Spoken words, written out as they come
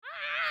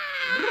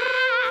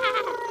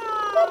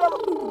Hi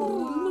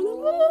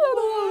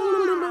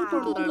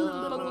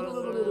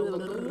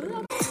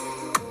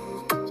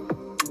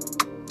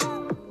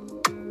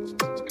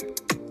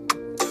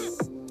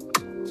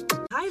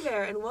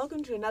there, and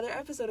welcome to another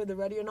episode of the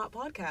Ready or Not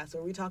podcast,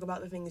 where we talk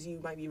about the things you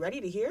might be ready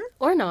to hear.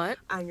 Or not.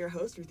 I'm your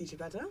host, Ruthie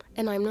Chipetta.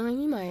 And I'm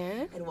Noemi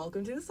Meyer. And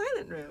welcome to the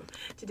Silent Room.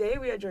 Today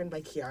we are joined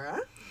by Kiara.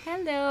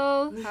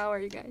 Hello. How are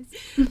you guys?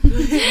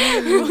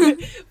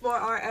 For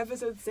our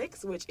episode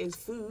 6, which is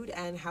food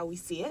and how we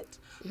see it.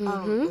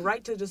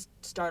 Right to just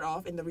start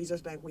off, in the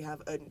resource bank, we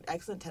have an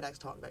excellent TEDx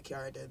talk that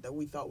Kiara did that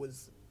we thought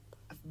was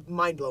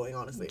mind-blowing,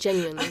 honestly.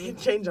 Genuinely.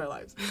 Changed our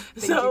lives.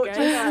 Thank you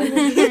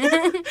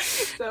guys.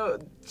 So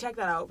check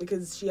that out,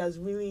 because she has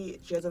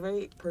a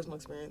very personal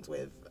experience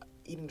with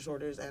eating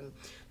disorders and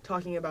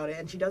talking about it,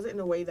 and she does it in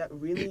a way that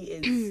really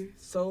is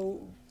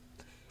so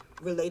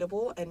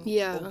relatable and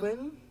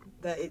open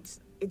that it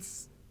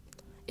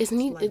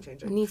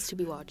needs to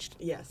be watched.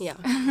 Yes. Yeah.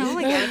 Oh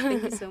my god,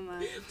 thank you so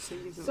much.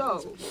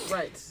 So,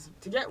 right,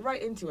 to get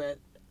right into it,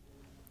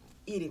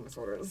 eating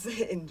disorders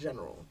in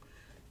general.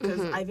 Because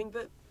I think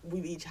that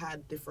we've each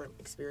had different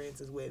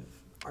experiences with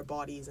our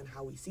bodies and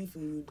how we see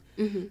food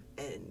and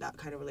that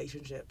kind of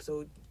relationship.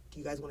 So do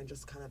you guys want to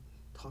just kind of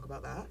talk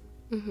about that?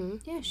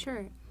 Yeah,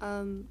 sure.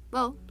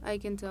 Well, I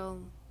can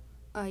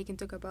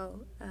talk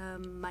about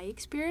my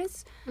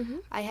experience.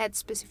 I had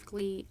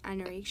specifically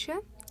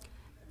anorexia.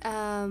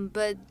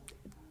 But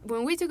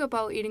when we talk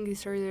about eating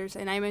disorders,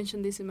 and I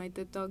mentioned this in my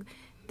TED Talk,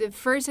 the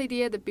first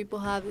idea that people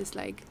have is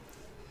like,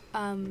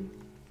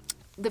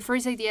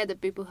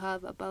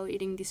 about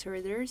eating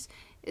disorders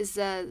is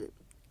that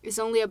it's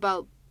only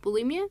about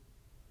bulimia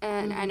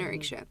and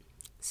anorexia.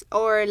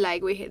 Or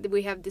like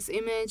we have this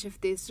image of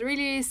this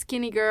really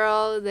skinny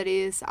girl that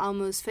is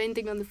almost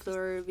fainting on the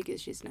floor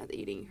because she's not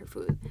eating her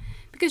food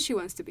because she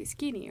wants to be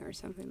skinny or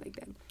something like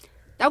that.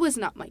 That was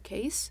not my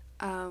case.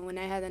 When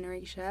I had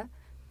anorexia,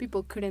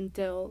 people couldn't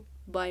tell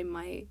by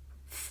my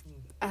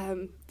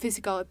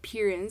physical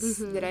appearance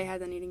that I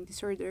had an eating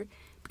disorder,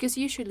 because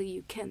usually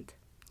you can't.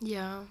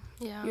 Yeah.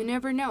 You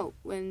never know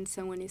when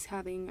someone is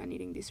having an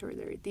eating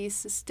disorder.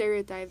 This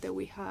stereotype that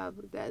we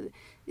have that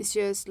it's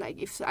just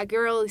like, if a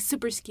girl is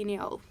super skinny,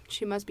 oh,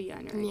 she must be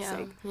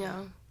anorexic.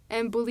 Yeah.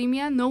 And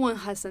bulimia, no one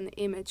has an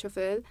image of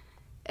it.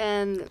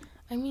 And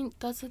I mean,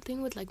 that's the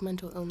thing with like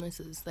mental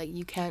illnesses. Like,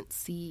 you can't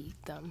see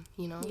them,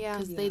 you know? Yeah.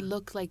 Because they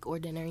look like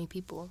ordinary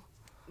people.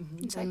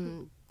 exactly.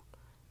 And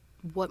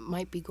what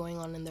might be going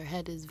on in their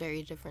head is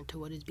very different to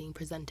what is being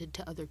presented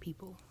to other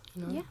people,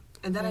 you know? Yeah.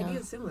 And that idea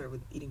is similar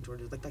with eating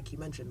disorders, like you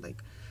mentioned.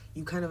 Like,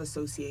 you kind of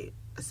associate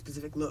a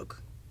specific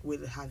look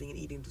with having an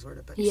eating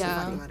disorder, but the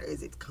fact of the matter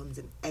is it comes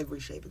in every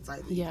shape and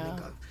size that you can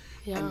think of.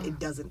 And it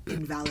doesn't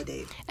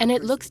invalidate. And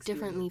it looks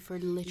differently for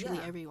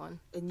literally everyone.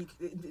 And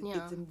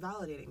it's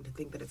invalidating to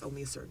think that it's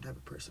only a certain type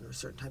of person or a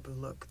certain type of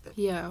look that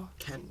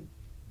can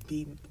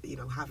be,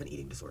 have an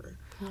eating disorder.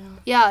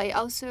 Yeah, I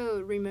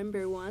also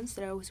remember once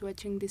that I was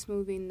watching this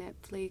movie on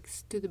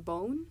Netflix, To the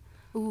Bone.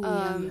 Ooh,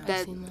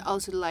 that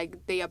also,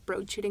 like, they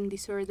approach eating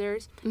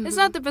disorders. It's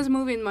not the best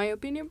movie in my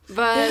opinion,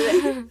 but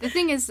the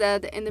thing is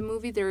that in the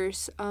movie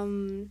there's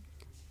and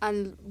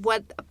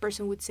what a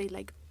person would say,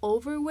 like,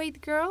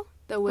 overweight girl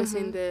that was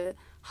in the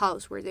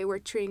house where they were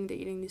treating the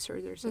eating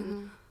disorders,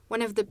 and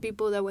one of the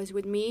people that was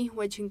with me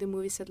watching the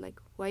movie said, like,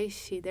 why is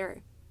she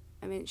there?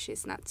 I mean,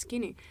 she's not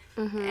skinny.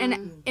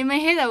 And in my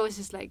head I was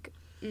just like,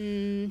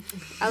 a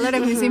lot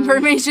of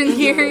misinformation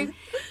here.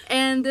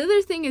 And the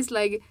other thing is,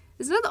 like,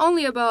 it's not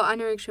only about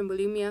anorexia and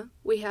bulimia.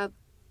 We have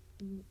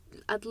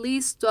at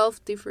least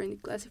 12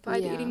 different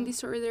classified eating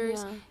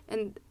disorders.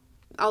 And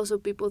also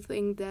people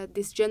think that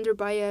this gender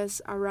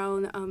bias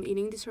around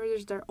eating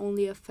disorders that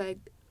only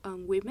affect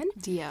women.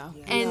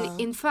 And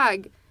in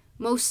fact,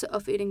 most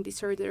of eating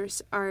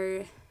disorders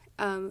are,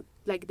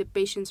 like, the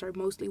patients are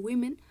mostly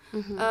women.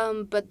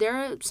 But there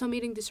are some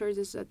eating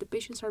disorders that the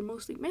patients are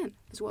mostly men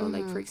as well.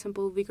 Like, for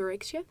example,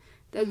 vigorexia.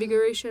 That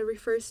vigorexia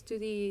refers to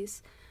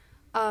these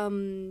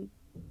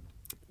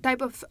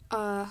type of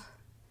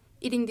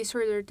eating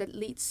disorder that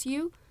leads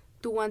you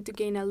to want to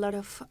gain a lot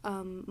of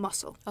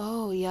muscle.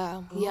 Oh,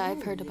 yeah. Yeah,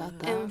 I've heard about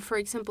that. And for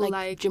example,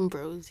 like gym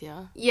bros,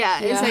 Yeah,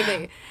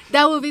 exactly.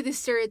 That would be the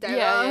stereotype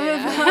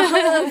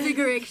of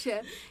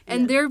vigorexia.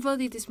 And their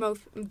body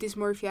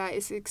dysmorphia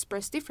is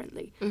expressed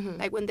differently.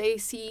 Like, when they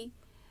see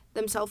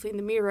themselves in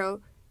the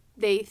mirror,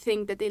 they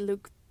think that they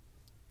look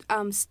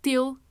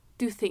still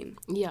too thin.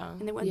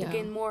 And they want to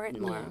gain more and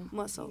more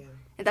muscle.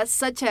 And that's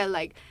such a,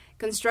 like,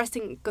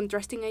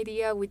 contrasting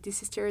idea with this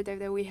stereotype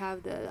that we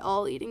have that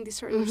all eating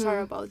disorders are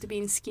about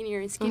being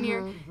skinnier and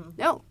skinnier.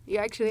 No, you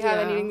actually have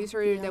an eating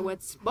disorder that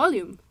wants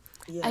volume.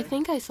 I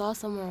think I saw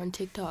somewhere on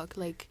TikTok,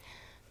 like,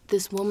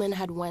 this woman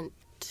had went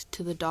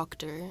to the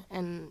doctor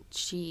and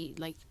she,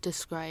 like,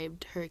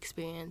 described her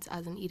experience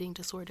as an eating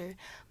disorder,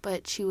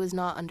 but she was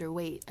not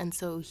underweight, and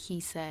so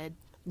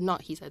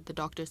the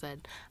doctor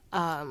said,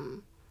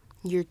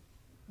 you're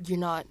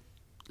not,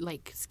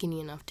 like, skinny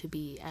enough to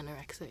be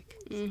anorexic.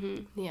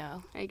 Yeah,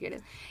 I get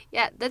it.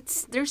 Yeah,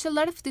 there's a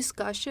lot of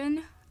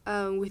discussion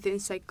within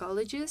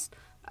psychologists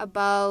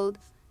about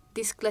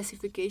this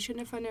classification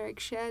of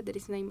anorexia that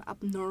is named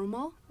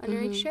abnormal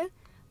anorexia.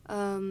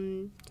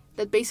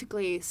 That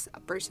basically is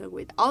a person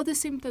with all the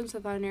symptoms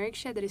of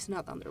anorexia that is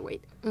not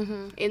underweight.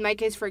 In my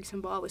case, for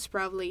example, I was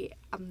probably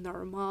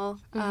abnormal.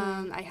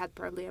 I had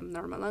probably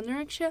abnormal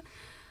anorexia.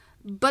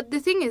 But the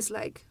thing is,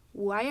 like,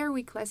 why are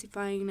we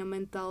classifying a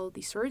mental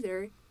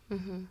disorder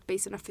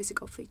based on a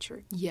physical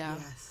feature? Yeah.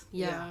 Yes.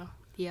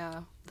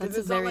 Yeah. Because That's a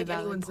it's very not like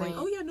valid anyone point. saying,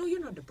 "Oh yeah, no, you're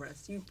not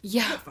depressed. You're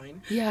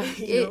fine." Yeah.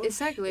 You know?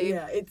 Exactly.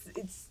 Yeah,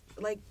 it's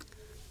like,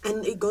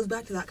 and it goes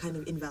back to that kind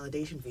of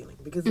invalidation feeling,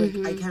 because like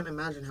I can't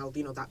imagine how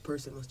that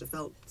person must have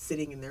felt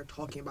sitting in there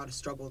talking about a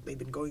struggle they've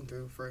been going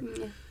through for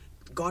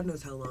God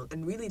knows how long,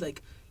 and really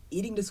like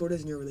eating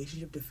disorders in your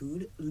relationship to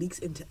food leaks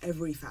into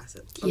every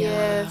facet. Of your life.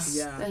 Yes.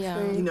 Yeah. That's Yeah.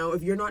 right. You know,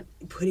 if you're not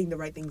putting the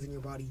right things in your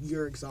body,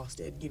 you're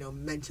exhausted.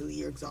 Mentally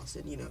you're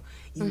exhausted.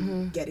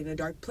 You get in a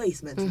dark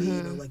place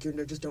mentally. Like you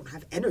just don't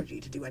have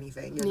energy to do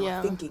anything. You're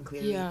not thinking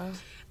clearly. Yeah.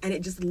 And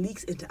it just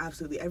leaks into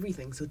absolutely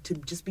everything. So to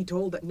just be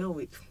told that, no,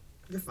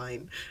 you're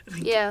fine.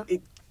 Like, Yeah.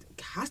 It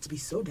has to be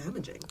so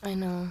damaging. I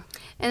know.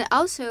 And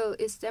also,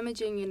 it's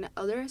damaging in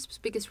other aspects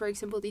because, for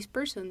example, this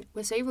person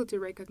was able to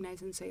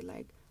recognize and say,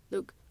 like,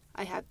 look,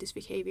 I have this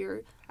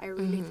behavior. I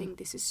really think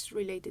this is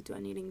related to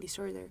an eating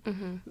disorder.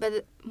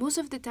 But most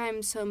of the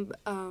time,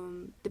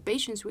 the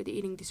patients with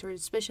eating disorders,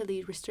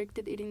 especially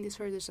restricted eating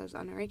disorders as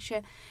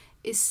anorexia,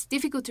 it's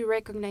difficult to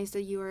recognize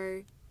that you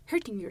are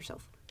hurting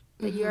yourself,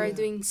 that you are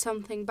doing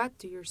something bad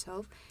to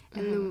yourself,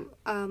 and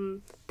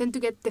then to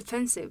get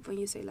defensive when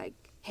you say, like,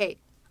 hey,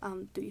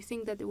 do you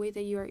think that the way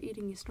that you are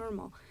eating is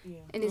normal? Yeah.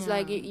 And it's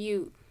like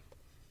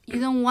you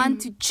don't want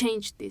to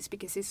change this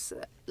because it's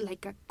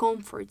like a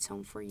comfort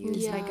zone for you.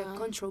 It's like a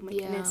control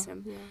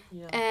mechanism.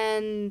 Yeah.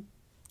 And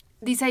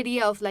this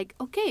idea of like,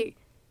 okay,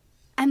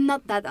 I'm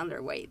not that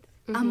underweight.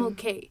 I'm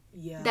okay.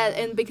 Yeah.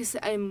 And because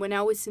when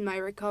I was in my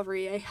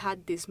recovery, I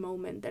had this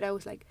moment that I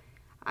was like,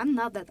 I'm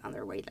not that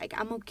underweight. Like,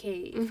 I'm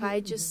okay. If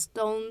I just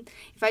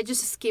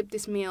skip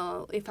this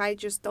meal, if I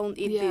just don't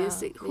eat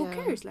this, who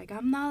cares? Like,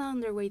 I'm not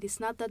underweight.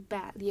 It's not that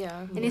bad.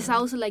 Yeah. And it's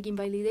also like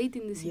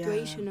invalidating the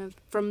situation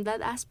from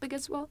that aspect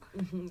as well.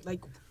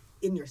 Like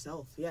in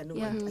yourself. Yeah, no,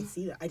 Yeah. I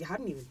see that. I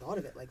hadn't even thought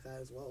of it like that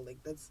as well.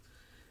 Like that's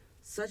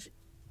such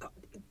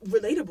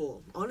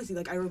relatable. Honestly,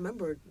 like I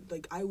remember,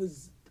 like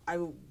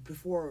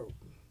before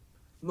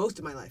most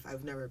of my life,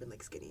 I've never been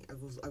like skinny.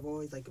 I've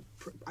always like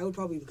I would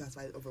probably be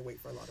classified overweight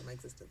for a lot of my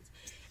existence,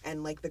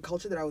 and like the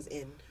culture that I was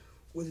in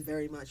was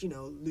very much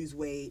lose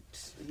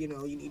weight. You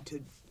need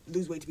to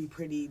lose weight to be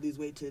pretty, lose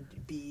weight to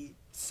be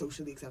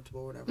socially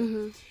acceptable or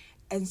whatever.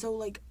 And so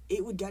like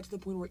it would get to the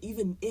point where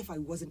even if I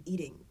wasn't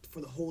eating for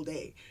the whole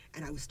day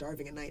and I was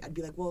starving at night, I'd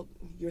be like, well,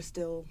 you're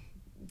still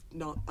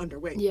not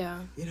underweight. Yeah.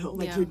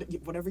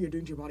 Whatever you're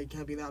doing to your body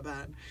can't be that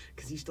bad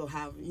because you still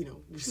have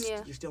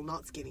you're still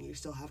not skinny. You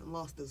still haven't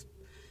lost those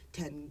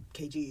 10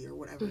 kg or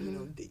whatever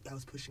I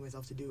was pushing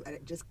myself to do, and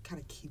it just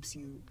kind of keeps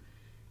you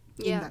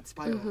in that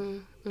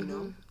spiral.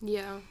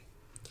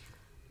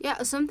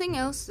 Yeah, something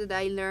else that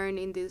I learned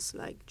in this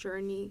like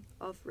journey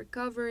of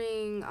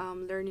recovering,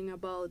 learning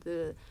about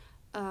the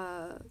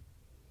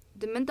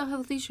mental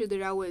health issue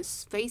that I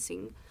was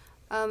facing,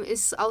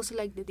 is also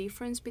like the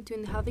difference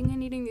between having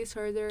an eating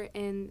disorder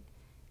and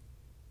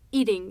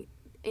eating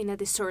in a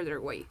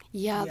disorder way.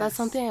 Yeah, that's Yes.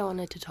 something I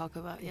wanted to talk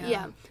about.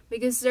 Yeah,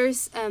 because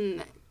there's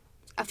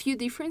a few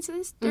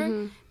differences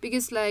there.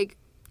 Because like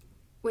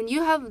when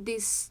you have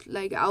this,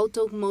 like I'll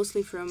talk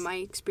mostly from my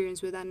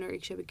experience with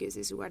anorexia because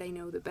this is what I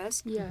know the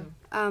best. Yeah.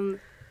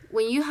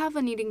 When you have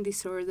an eating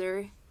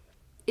disorder,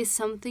 it's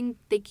something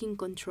taking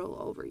control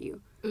over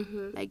you.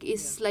 Like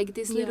it's like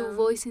this little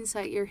voice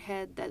inside your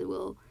head that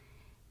will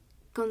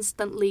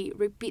constantly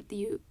repeat to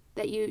you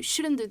that you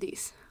shouldn't do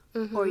this.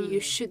 Or you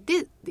should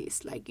do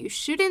this. Like you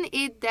shouldn't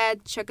eat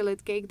that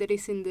chocolate cake that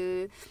is in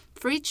the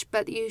fridge,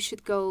 but you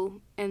should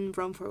go and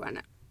run for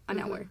an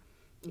hour.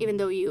 Even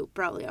though you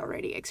probably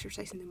already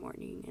exercise in the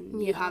morning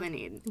and you haven't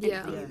eaten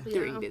anything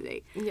during the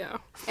day. Yeah.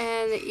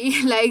 And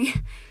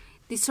like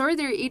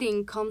disorder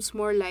eating comes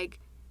more like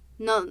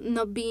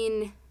not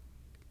being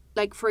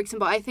like, for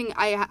example, I think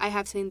I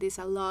have seen this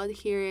a lot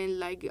here in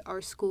like our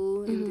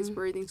school, in this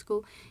boarding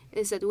school,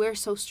 is that we're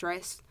so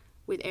stressed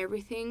with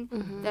everything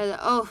that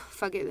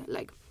fuck it,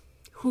 like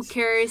who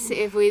cares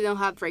if we don't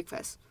have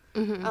breakfast?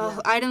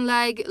 I don't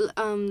like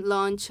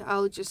lunch,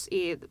 I'll just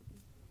eat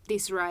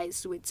this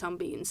rice with some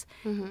beans.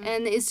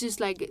 And it's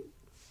just like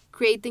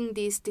creating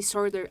these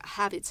disorder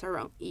habits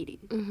around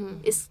eating.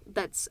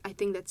 I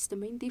think that's the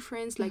main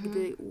difference, like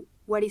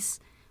what is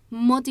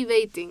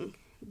motivating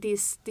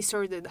these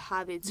disordered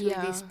habits or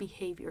these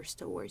behaviors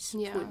towards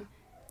food.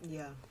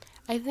 Yeah.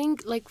 I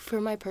think, like, for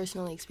my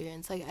personal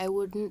experience, like, I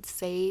wouldn't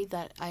say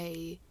that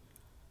I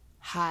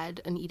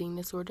had an eating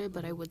disorder,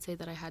 but I would say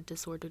that I had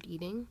disordered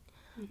eating.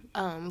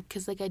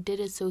 'Cause, like, I did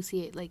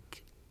associate,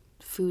 like,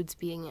 foods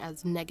being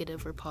as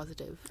negative or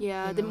positive.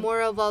 Yeah, the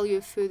moral value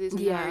of food is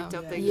another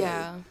topic.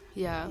 Yeah.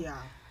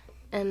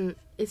 And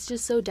it's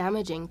just so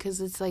damaging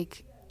because it's,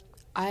 like,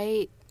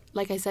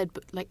 like I said,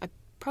 like,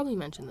 probably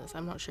mentioned this,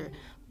 I'm not sure,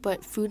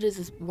 but food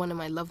is one of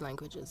my love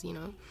languages, you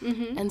know?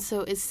 Mm-hmm. And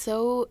so it's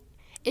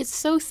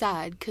so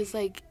sad because,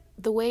 like,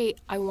 the way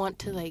I want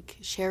to, like,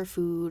 share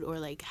food or,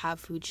 like, have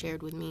food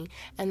shared with me,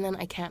 and then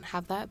I can't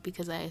have that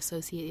because I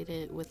associate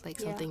it with, like,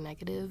 something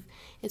negative.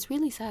 It's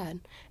really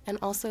sad. And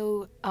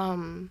also,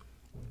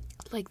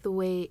 like, the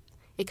way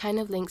it kind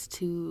of links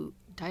to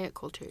diet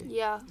culture.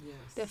 Yeah,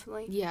 Yes.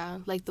 definitely. Yeah,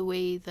 like the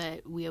way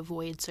that we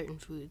avoid certain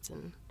foods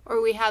and... Or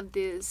we have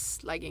this,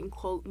 like, in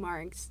quote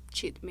marks,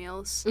 cheat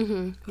meals.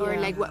 Mm-hmm. Or, Yeah.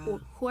 like,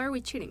 who are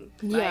we cheating?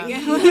 Yeah.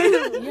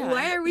 Like, Yeah.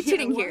 why are we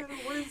cheating here?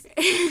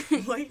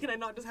 Why can I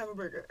not just have a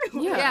burger?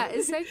 Yeah. Yeah,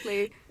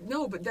 exactly.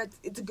 No, but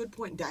it's a good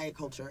point, diet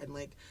culture, and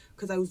like,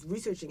 because I was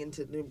researching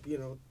into, you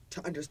know,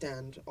 to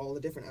understand all the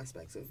different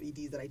aspects of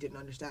EDs that I didn't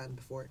understand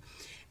before,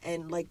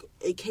 and like,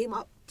 it came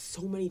up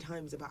so many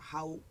times about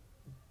how,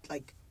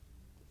 like,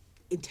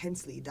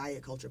 intensely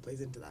diet culture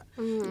plays into that.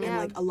 And Yeah.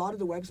 like, a lot of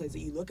the websites that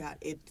you look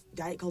at,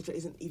 diet culture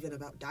isn't even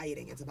about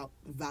dieting, it's about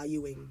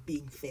valuing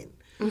being thin.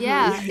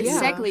 Yeah, Yeah.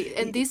 exactly.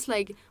 And this,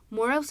 like,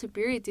 moral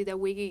superiority that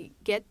we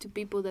get to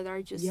people that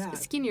are just Yeah,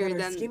 skinnier that are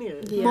than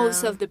skinnier. Yeah.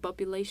 most of the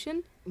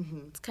population.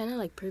 Mm-hmm. It's kind of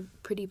like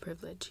pretty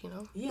privilege, you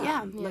know? Yeah,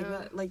 Yeah. like Yeah.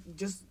 that, like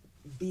just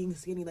being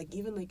skinny, like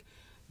even like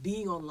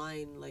being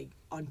online, like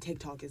on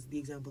TikTok is the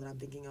example that I'm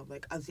thinking of.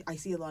 Like I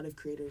see a lot of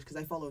creators, because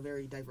I follow a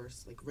very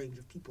diverse like range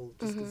of people.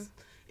 Just because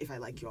if I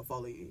like you, I'll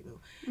follow you, you know.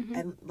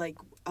 And like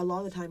a lot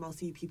of the time, I'll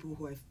see people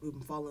who I'm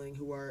following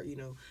who are, you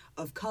know,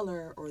 of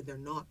color, or they're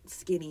not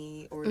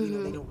skinny, or you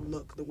know, they don't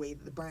look the way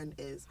that the brand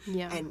is.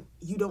 Yeah. And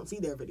you don't see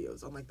their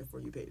videos on like the For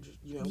You page,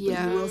 you know.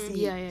 Yeah. But you will see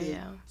Yeah, the,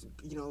 yeah.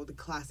 you know, the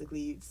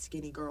classically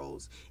skinny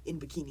girls in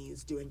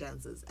bikinis doing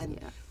dances, and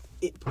Yeah.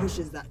 it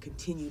pushes that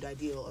continued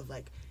ideal of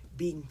like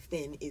being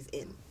thin is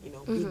in, you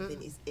know, being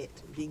thin is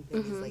it, being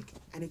thin is like,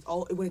 and it's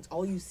all when it's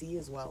all you see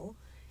as well,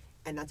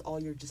 and that's all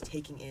you're just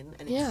taking in,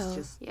 and it's Yeah.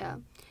 just Yeah.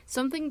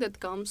 Something that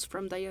comes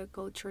from diet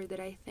culture that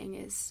I think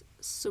is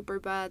super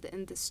bad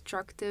and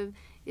destructive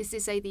is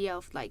this idea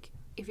of, like,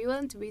 if you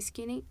want to be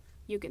skinny,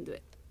 you can do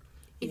it.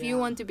 If you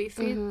Yeah. want to be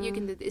fit, you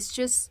can do it. It's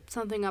just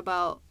something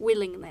about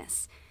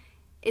willingness.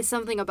 It's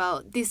something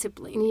about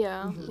discipline.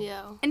 Yeah,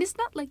 yeah. And it's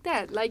not like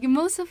that. Like,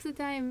 most of the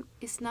time,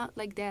 it's not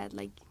like that.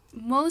 Like,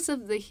 most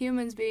of the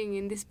humans being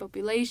in this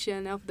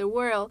population of the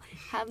world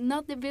have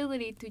not the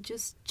ability to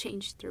just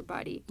change their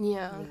body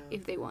Yeah.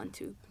 if they want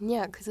to.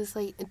 Yeah, because it's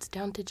like, it's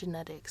down to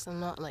genetics and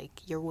not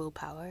like your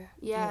willpower.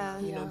 Yeah.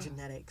 you know, Yeah.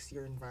 genetics,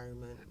 your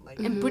environment, like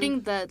And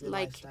putting that, your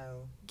like,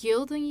 lifestyle.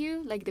 guilt on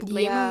you, like the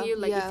blame Yeah, on you,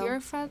 like, if yeah. you're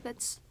fat,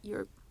 that's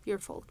your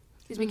fault.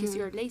 It's because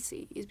you're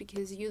lazy. It's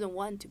because you don't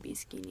want to be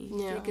skinny.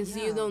 Yeah. Because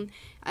you Yeah. don't,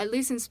 at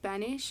least in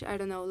Spanish, I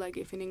don't know, like,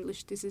 if in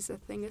English this is a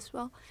thing as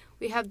well.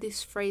 We have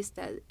this phrase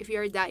that if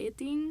you're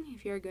dieting,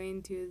 if you're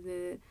going to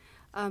the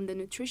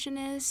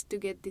nutritionist to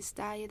get this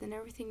diet and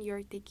everything,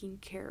 you're taking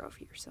care of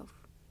yourself.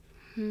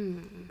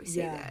 We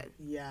say Yeah, that.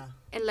 yeah,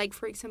 And, like,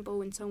 for example,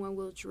 when someone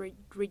will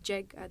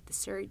reject a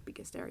dessert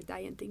because they're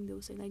dieting,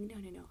 they'll say, like, no,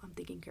 I'm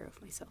taking care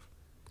of myself.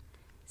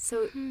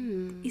 So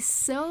it's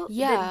so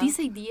Yeah. this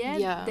idea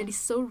Yeah. that is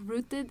so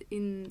rooted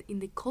in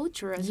the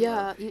culture as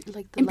Yeah, well.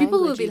 like the And people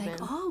will language be even.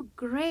 like, "Oh,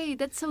 great!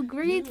 That's so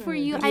great for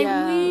you. Yeah. I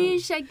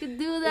wish I could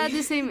do that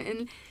the same."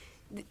 And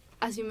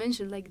as you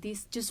mentioned, like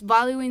this, just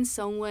valuing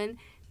someone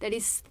that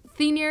is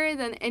thinner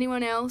than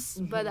anyone else,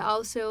 but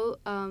also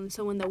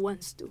someone that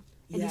wants to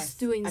and Yes, is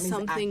doing and is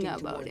something acting about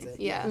towards it. it,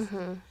 Yeah.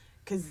 yes.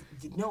 Because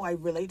no, I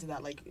relate to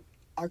that. Like,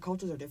 our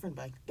cultures are different,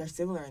 but they're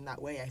similar in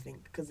that way, I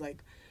think. Because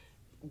like,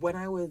 when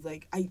I was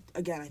like, I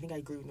think I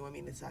agree with Noemi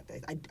in the fact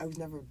that I was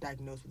never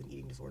diagnosed with an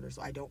eating disorder,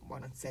 so I don't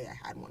want to say I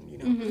had one, you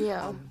know.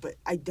 Yeah. But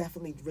I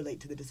definitely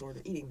relate to the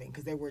disorder eating thing,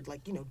 because there were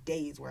like, you know,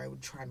 days where I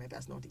would try my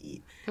best not to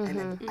eat, and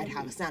then I'd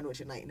have a sandwich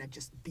at night and I'd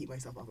just beat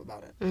myself up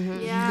about it.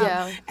 Yeah.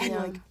 Yeah. And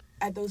yeah. like,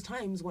 at those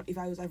times, if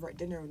I was ever at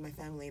dinner with my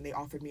family and they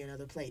offered me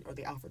another plate or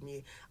they offered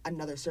me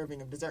another serving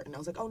of dessert, and I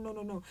was like, oh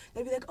no,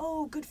 they'd be like,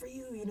 oh, good for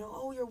you, you know,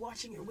 oh, you're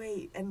watching your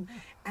weight, and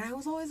I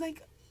was always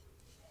like,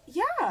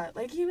 yeah,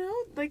 like, you know,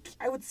 like,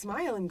 I would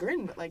smile and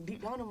grin, but like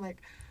deep down I'm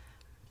like,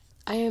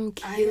 I am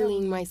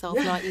killing myself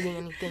not eating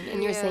anything,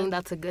 and you're Yeah. saying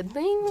that's a good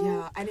thing?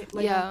 yeah, and it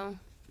like Yeah.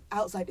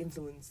 outside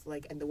influence,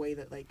 like, and the way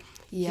that like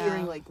Yeah.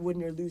 hearing like when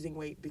you're losing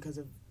weight because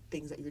of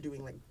things that you're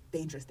doing, like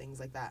dangerous things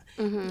like that,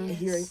 Mm-hmm. and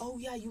hearing, oh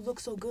yeah, you look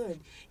so good,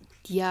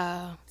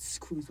 Yeah.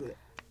 screws with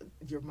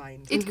your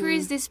mind. It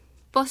creates this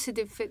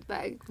positive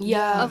feedback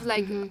Yeah. of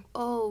like,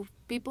 oh,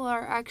 people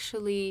are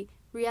actually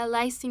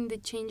realizing the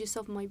changes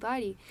of my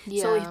body.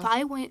 So Yeah.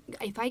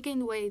 if I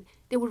gain weight,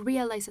 they will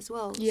realize as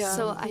well. Yeah.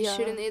 So I Yeah.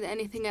 shouldn't eat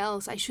anything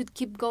else. I should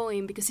keep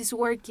going because it's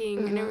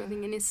working and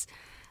everything. And it's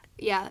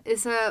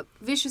a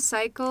vicious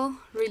cycle.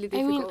 Really I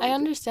difficult. mean, I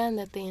understand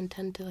that they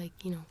intend to, like,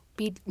 you know,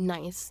 be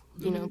nice,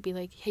 you know, be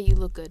like, hey, you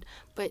look good.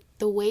 But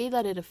the way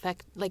that it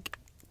affects, like,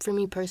 for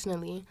me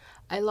personally,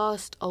 I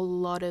lost a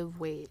lot of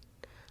weight,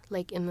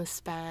 like, in the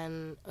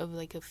span of,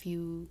 like, a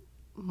few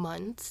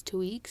months to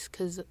weeks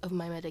because of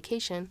my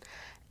medication.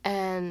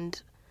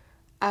 And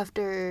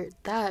after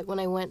that, when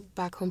I went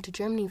back home to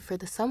Germany for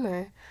the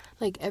summer,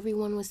 like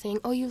everyone was saying,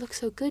 "Oh, you look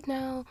so good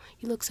now.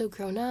 You look so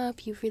grown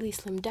up. You've really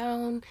slimmed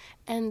down."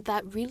 And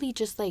that really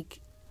just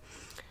like,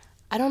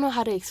 I don't know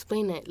how to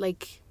explain it.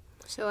 Like,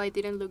 So I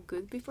didn't look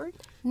good before?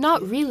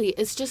 not really.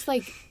 It's just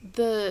like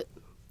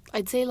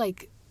I'd say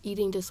like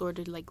eating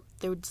disorder, like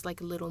there was like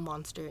a little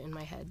monster in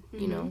my head,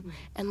 you know?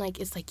 And like,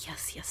 it's like,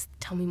 yes,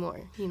 tell me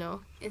more, you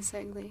know?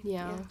 Exactly.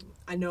 Yeah.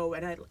 I know,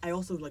 and I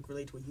also like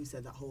relate to what you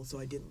said, that whole "so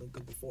I didn't look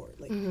good before."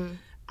 Like,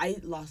 I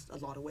lost a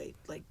lot of weight,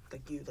 like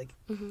you, like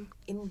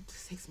in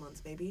 6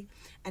 months maybe,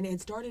 and it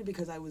had started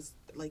because I was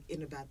like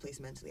in a bad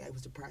place mentally. I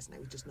was depressed and I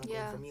was just not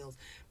going for meals.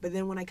 But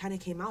then when I kind of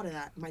came out of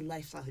that, my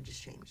lifestyle had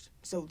just changed.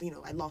 So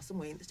I lost some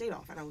weight and stayed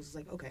off, and I was just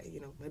like, okay,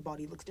 my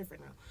body looks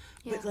different now.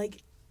 Yeah. But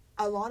like,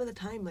 a lot of the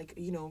time, like,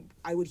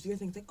 I would hear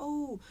things like,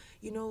 oh,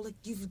 like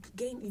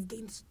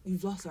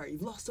you've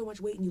lost so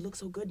much weight and you look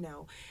so good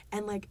now.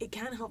 And like, it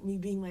can't help me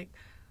being like,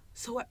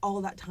 so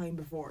all that time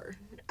before,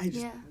 I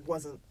just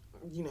wasn't,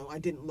 I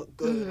didn't look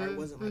good, or I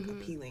wasn't like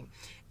appealing.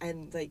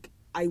 And like,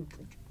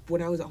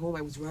 when I was at home,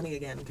 I was running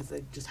again because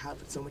I just had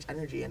so much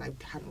energy, and I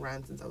hadn't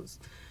ran since I was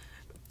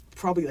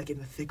probably like in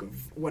the thick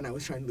of when I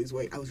was trying to lose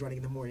weight. I was running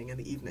in the morning and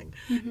the evening.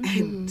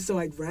 And so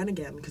I ran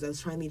again because I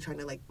was trying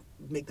to like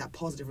make that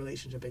positive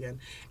relationship again.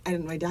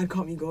 And my dad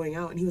caught me going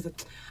out, and he was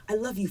like, "I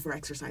love you for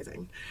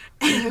exercising."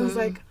 And I was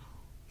like,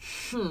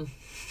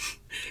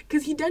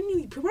 because he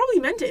probably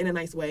meant it in a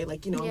nice way,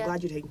 like, I'm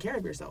glad you're taking care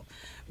of yourself.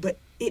 But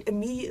it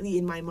immediately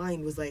in my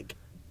mind was like,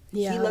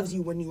 he loves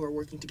you when you are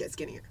working to get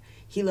skinnier.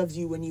 He loves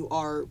you when you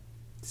are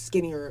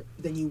skinnier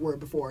than you were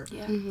before.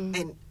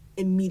 And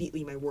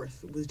immediately my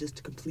worth was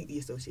just completely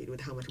associated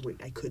with how much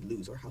weight I could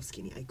lose or how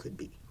skinny I could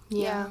be.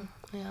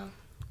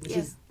 Which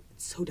is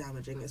so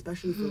damaging,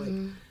 especially for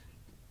like,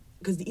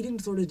 because the eating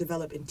disorders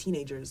develop in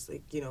teenagers,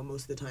 like,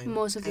 most of the time.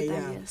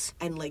 Yes.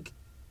 And like,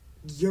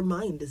 your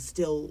mind is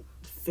still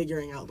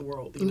figuring out the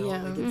world,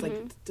 like it's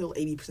like still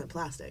 80%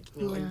 plastic,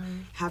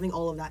 and having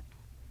all of that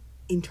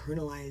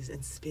internalized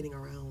and spinning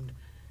around,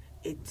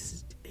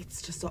 it's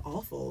just so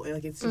awful.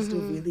 Like, it's just a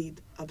really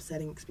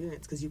upsetting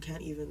experience, because you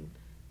can't even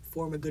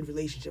form a good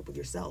relationship with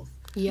yourself.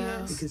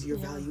 Because your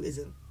value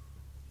isn't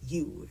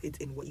you, it's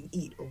in what you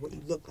eat, or what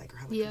you look like, or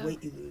how much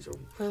weight you lose, or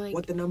like,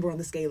 what the number on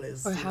the scale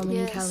is, or how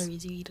many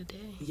calories you eat a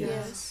day.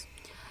 Yes.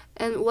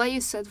 And what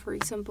you said, for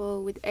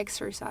example, with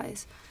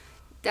exercise,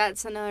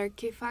 that's another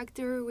key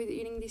factor with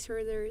eating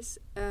disorders.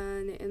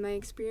 And in my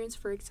experience,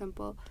 for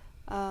example,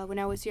 when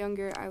I was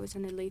younger, I was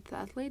an elite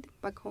athlete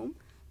back home,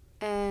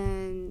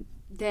 and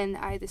then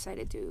I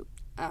decided to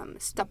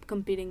stop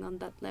competing on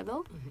that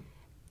level.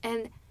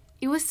 And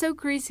it was so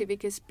crazy,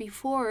 because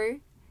before,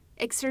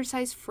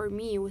 exercise for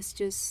me was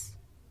just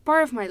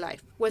part of my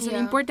life, was an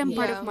important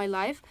part of my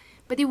life,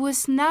 but it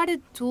was not a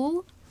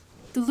tool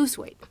to lose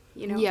weight.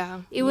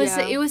 It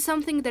was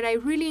something that I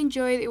really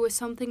enjoyed. It was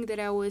something that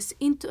I was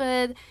into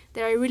it,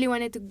 that I really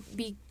wanted to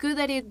be good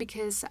at it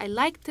because I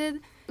liked it.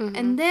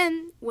 And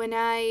then when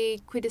I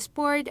quit the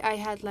sport, I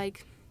had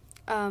like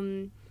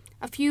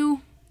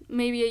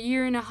maybe a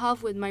year and a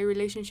half with my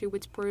relationship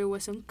with sport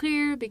was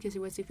unclear, because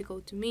it was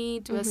difficult to me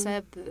to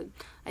accept that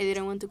I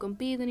didn't want to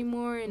compete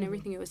anymore and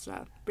everything. It was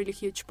a really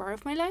huge part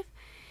of my life.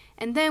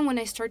 And then when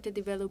I started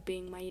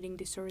developing my eating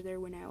disorder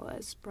when I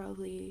was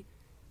probably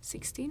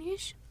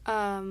 16-ish,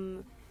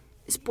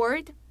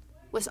 sport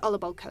was all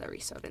about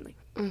calories suddenly.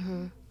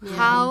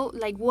 How,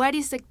 like, what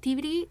is the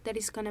activity that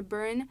is going to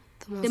burn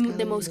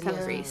the most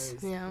calories?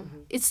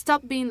 It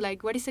stopped being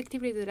like, what is the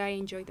activity that I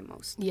enjoy the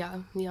most?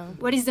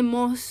 What is the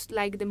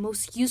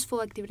most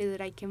useful activity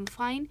that I can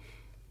find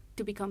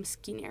to become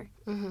skinnier?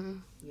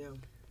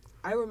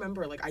 I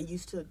remember, like, I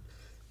used to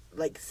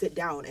like sit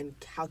down and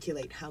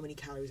calculate how many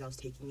calories I was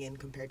taking in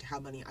compared to how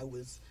many I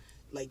was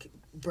like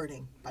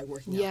burning by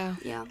working out.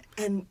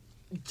 And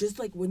just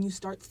like when you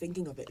start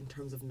thinking of it in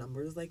terms of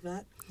numbers like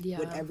that,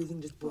 when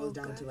everything just boils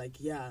down to like,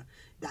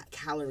 that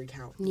calorie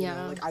count. You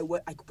know? Like I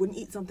wouldn't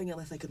eat something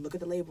unless I could look at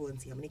the label and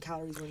see how many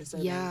calories were in a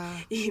serving.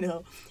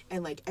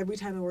 And like every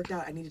time I worked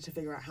out, I needed to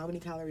figure out how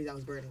many calories I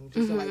was burning,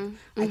 just so like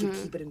I could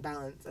keep it in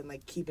balance and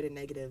like keep it in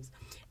negatives.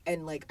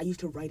 And like I used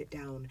to write it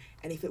down,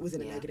 and if it was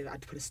in a negative,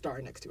 I'd put a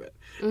star next to it.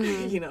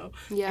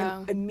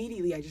 And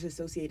immediately I just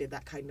associated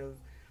that kind of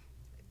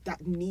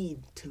that need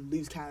to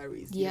lose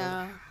calories. You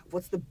know,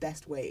 what's the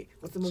best way?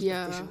 What's the most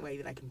efficient way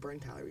that I can burn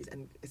calories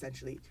and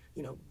essentially,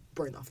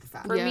 burn off the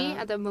fat? For me,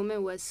 at that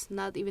moment, was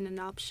not even an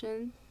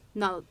option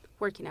not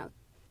working out.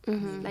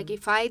 Like,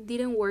 if I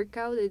didn't work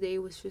out, the day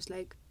was just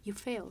like, you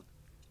failed.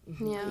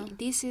 Like,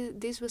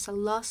 this was a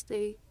lost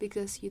day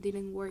because you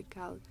didn't work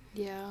out.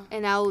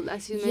 And now,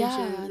 as you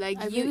mentioned, like,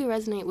 I really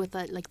resonate with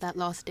that, like that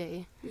lost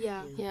day.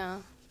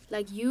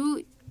 Like,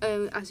 you,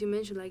 as you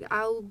mentioned, like,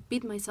 I'll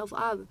beat myself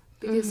up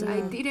because I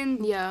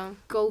didn't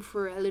go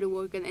for a little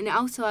workout. And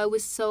also,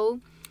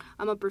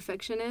 I'm a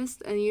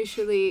perfectionist, and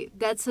usually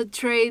that's a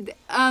trait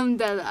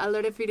that a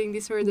lot of eating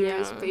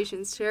disorders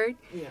patients share,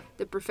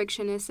 the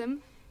perfectionism.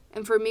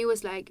 And for me, it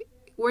was like,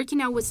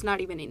 working out was not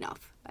even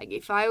enough. Like,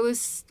 if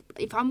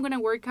I'm gonna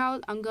work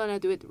out, I'm gonna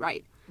do it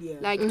right. Yeah.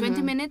 Like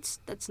 20 minutes,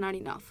 that's not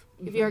enough.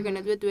 If you're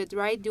gonna do it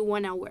right, do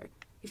 1 hour.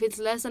 If it's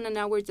less than an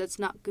hour, that's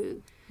not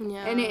good.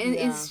 Yeah. And Yeah.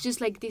 it's just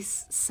like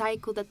this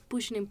cycle that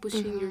pushing and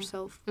pushing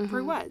yourself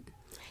for what?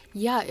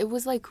 Yeah, it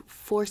was like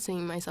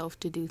forcing myself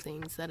to do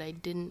things that I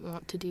didn't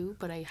want to do,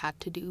 but I had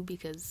to do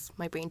because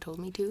my brain told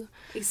me to.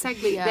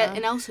 Exactly. Yeah.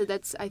 And also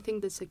I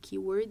think that's a key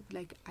word.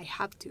 Like I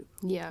have to.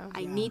 Yeah.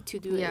 I Yeah. need to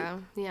do it. Yeah.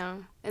 Yeah.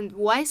 And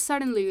why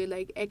suddenly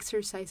like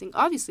exercising?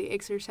 Obviously,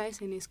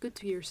 exercising is good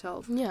to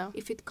yourself Yeah.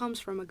 if it comes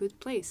from a good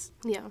place.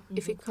 Yeah.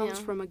 If it comes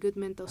Yeah. from a good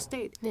mental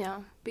state.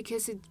 Yeah.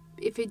 Because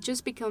if it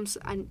just becomes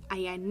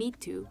I need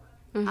to,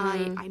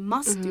 Mhm. I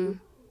must do,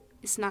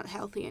 it's not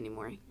healthy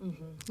anymore.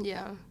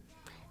 Yeah.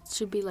 It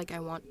should be like I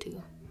want to.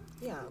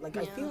 Yeah, like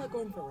I Yeah. feel like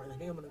going for a run. I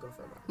think I'm gonna go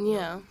for a run.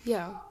 Yeah.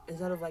 Yeah.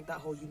 Instead of like that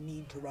whole you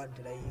need to run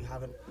today, you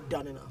haven't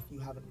done enough, you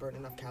haven't burned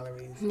enough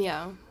calories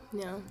Yeah.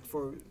 Yeah.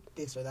 for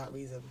this or that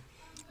reason.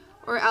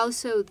 Or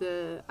also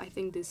I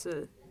think this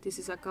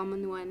is a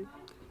common one.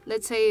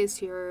 Let's say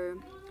it's your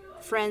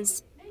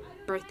friend's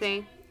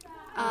birthday,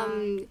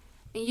 and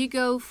you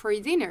go for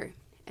dinner,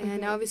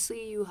 and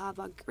obviously you have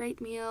a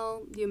great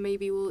meal. You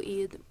maybe will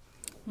eat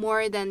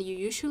more than you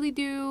usually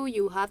do.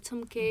 You have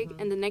some cake,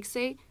 and the next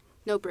day,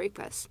 no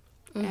breakfast.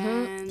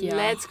 And Yeah.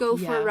 let's go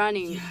for Yeah.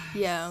 running.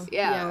 Yeah.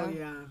 Yeah. Oh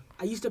yeah.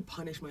 I used to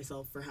punish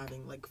myself for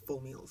having like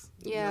full meals.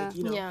 Yeah. Like,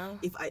 you know, Yeah.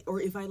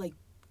 if I like,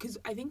 because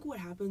I think what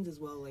happens as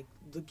well, like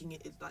looking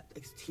at it, that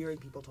hearing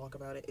people talk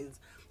about it, is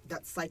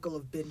that cycle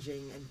of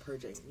binging and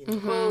purging. You know?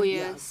 Oh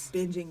Yeah, yes.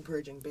 binging,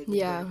 purging, binging.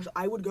 Yeah. Purging. So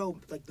I would go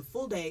like the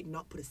full day,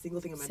 not put a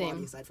single thing in my Same.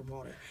 body aside from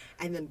water,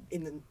 and then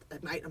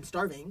at night I'm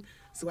starving,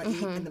 so I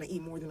eat, and then I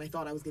eat more than I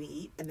thought I was gonna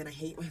eat, and then I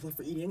hate myself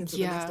for eating, and so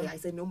the Yeah. next day I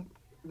say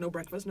no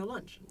breakfast, no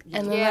lunch. You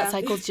And know? then Yeah. that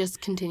cycle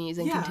just continues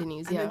and Yeah,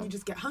 continues. and Yeah. then you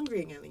just get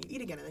hungry again, and you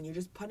eat again, and then you're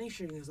just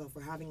punishing yourself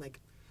for having like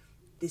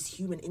this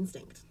human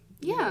instinct.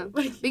 you Yeah, know?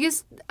 Like,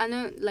 because I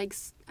know like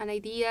an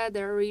idea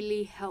that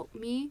really helped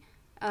me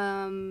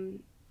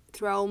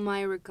throughout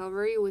my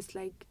recovery was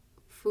like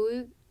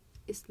food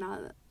is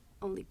not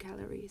only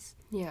calories.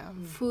 Yeah.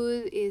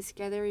 Food is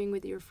gathering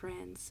with your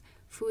friends.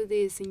 Food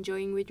is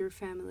enjoying with your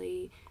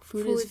family.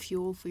 Food is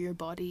fuel for your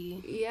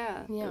body.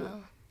 Yeah.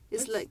 Yeah.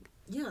 It's That's- like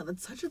yeah,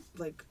 that's such a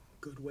like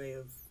good way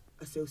of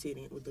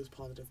associating it with those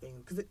positive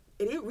things, because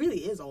it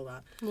really is all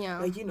that. Yeah.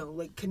 Like, you know,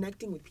 like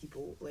connecting with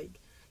people,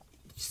 like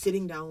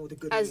sitting down with a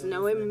good as meal with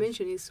Naomi friends.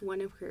 mentioned, is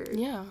one of her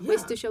Yeah.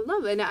 ways Yeah. to show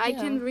love, and I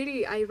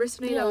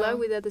resonate a Yeah. lot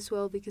with that as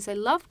well because I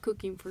love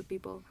cooking for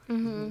people.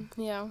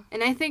 Yeah.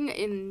 And I think,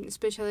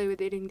 especially with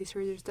eating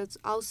disorders, that's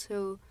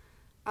also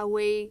a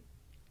way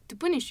to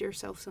punish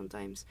yourself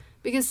sometimes.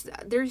 Because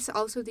there's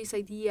also this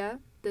idea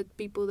that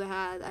people that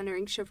had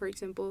anorexia, for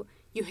example,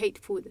 you hate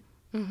food.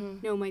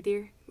 No, my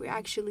dear, we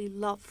actually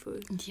love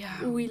food.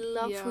 Yeah. We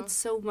love Yeah. food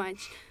so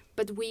much,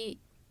 but we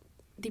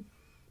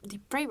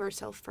deprive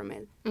ourselves from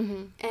it.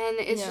 And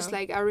it's just Yeah.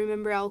 like, I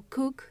remember I'll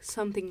cook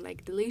something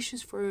like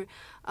delicious for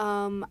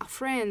a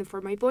friend,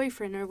 for my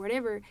boyfriend or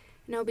whatever,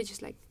 and I'll be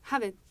just like,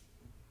 have it.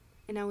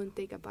 And I won't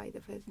take a bite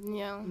of it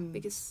Yeah.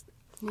 because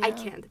Yeah. I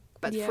can't.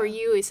 But Yeah. for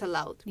you, it's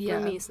allowed. Yeah.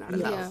 For me, it's not Yeah.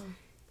 allowed. Yeah.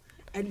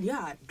 And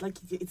yeah, like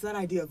it's that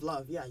idea of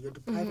love. Yeah, you're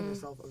depriving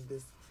yourself of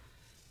this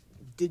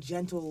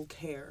gentle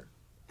care,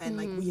 and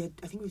like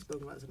I think we've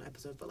spoken about this in an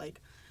episode, but like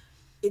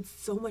it's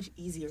so much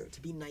easier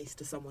to be nice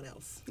to someone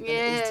else than it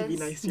is to be Yes.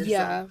 nice to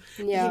yourself.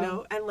 Yeah. Yeah. You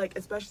know, and like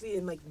especially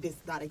in like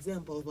that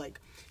example of like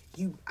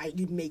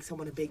you'd make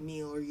someone a big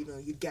meal, or you know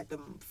you'd get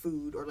them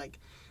food, or like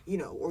you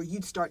know, or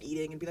you'd start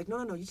eating and be like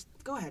no, you just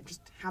go ahead,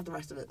 just have the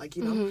rest of it, like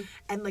you know,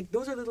 and like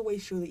those are little ways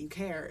to show that you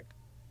care,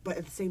 but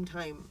at the same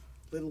time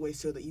little ways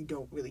so that you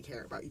don't really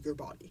care about your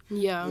body.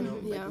 Yeah. You know,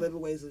 Yeah. like little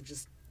ways of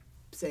just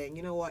saying,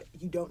 you know what,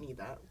 you don't need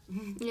that.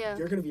 Yeah.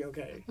 You're gonna be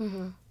okay.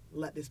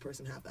 Let this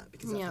person have that,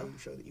 because that's Yeah. how you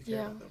show that you care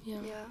Yeah. about them.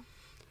 Yeah. Yeah.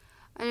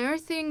 Another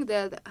thing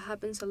that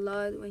happens a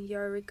lot when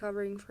you're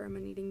recovering from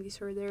an eating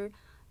disorder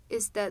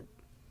is that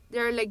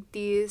there are like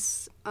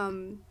these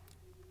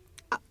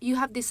you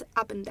have these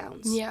up and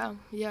downs. Yeah.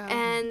 Yeah.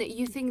 And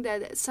you think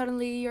that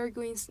suddenly you're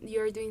doing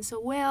so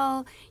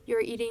well,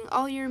 you're eating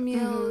all your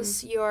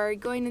meals, you're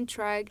going on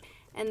track,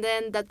 and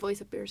then that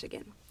voice appears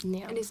again.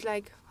 Yeah. And it's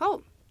like,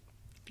 oh,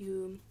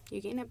 you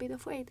gain a bit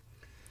of weight.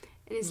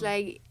 And it's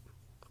like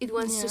it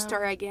wants to Yeah.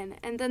 start again.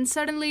 And then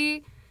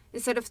suddenly,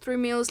 instead of 3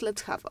 meals,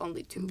 let's have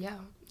only 2. Yeah.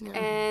 Yeah.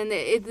 And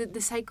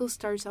the cycle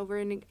starts over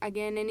and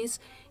again, and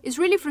it's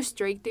really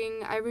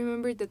frustrating. I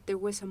remember that there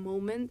was a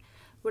moment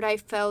where I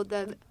felt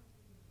that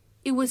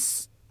I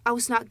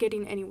was not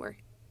getting anywhere.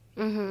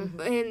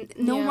 And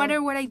no Yeah.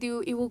 matter what I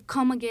do, it will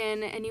come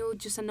again, and it will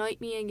just annoy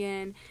me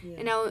again. Yeah.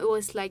 And I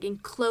was like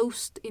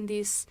enclosed in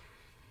this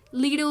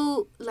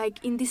little,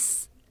 like in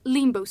this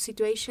limbo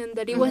situation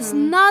that it was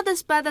not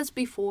as bad as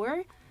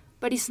before,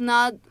 but it's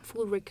not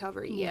full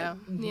recovery yet.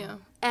 Yeah. Yeah.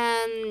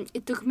 And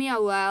it took me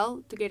a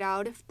while to get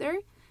out of there.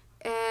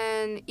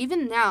 And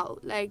even now,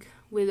 like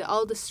with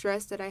all the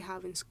stress that I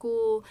have in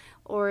school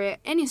or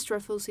any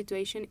stressful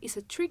situation, is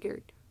a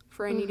trigger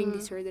for an eating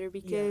disorder.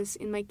 Because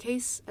in my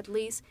case, at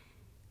least,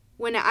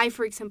 when I,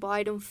 for example,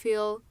 I don't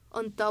feel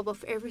on top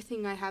of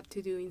everything I have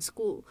to do in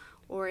school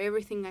or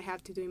everything I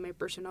have to do in my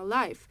personal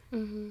life.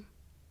 Mm-hmm.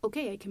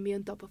 Okay, I can be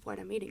on top of what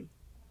I'm eating.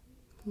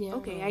 Yeah.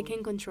 Okay, I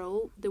can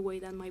control the way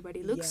that my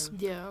body looks.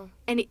 Yeah.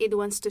 And it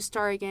wants to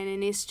start again,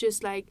 and it's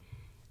just like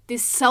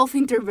this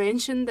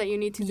self-intervention that you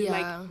need to do. Yeah.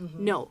 Like,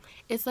 no.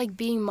 It's like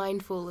being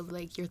mindful of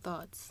like your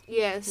thoughts.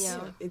 Yes.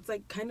 Yeah. It's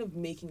like kind of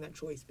making that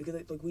choice because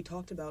like we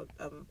talked about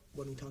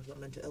when we talked about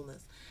mental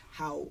illness,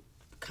 how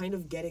kind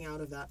of getting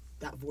out of that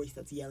voice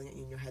that's yelling at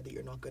you in your head that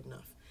you're not good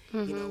enough,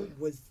 you know,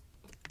 was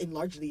in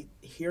largely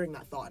hearing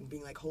that thought and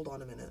being like, hold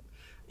on a minute,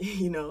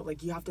 you know,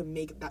 like you have to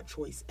make that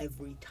choice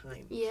every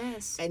time.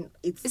 Yes. And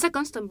it's a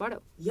constant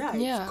battle. Yeah,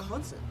 Yeah. it's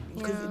constant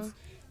because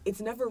it's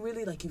never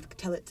really like you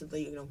tell it to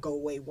go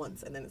away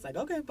once and then it's like,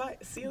 okay, bye,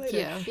 see you later.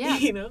 Yeah.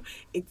 You know,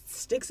 it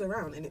sticks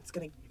around and it's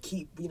gonna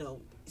keep,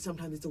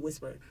 sometimes it's a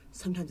whisper,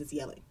 sometimes it's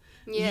yelling.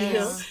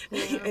 Yes.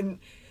 And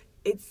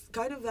it's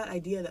kind of that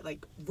idea that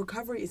like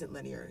recovery isn't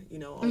linear,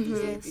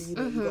 obviously. Yes. You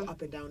go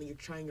up and down and you're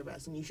trying your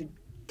best and you should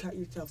cut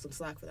yourself some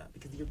slack for that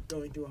because you're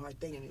going through a hard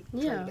thing and you're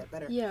trying to get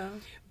better. Yeah.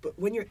 But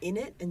when you're in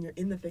it and you're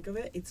in the thick of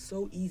it, it's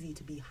so easy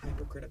to be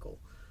hypercritical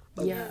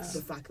of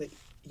the fact that,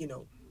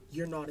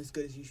 you're not as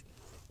good as you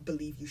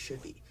believe you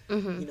should be.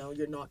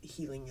 You're not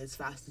healing as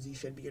fast as you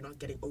should be. You're not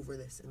getting over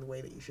this in the way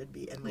that you should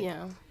be. And like,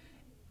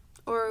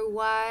 or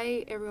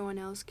why everyone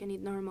else can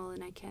eat normal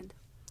and I can't.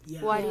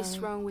 What is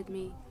wrong with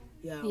me?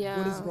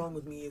 What is wrong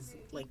with me is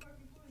like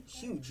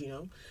huge,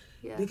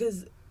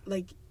 because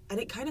like, and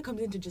it kind of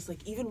comes into just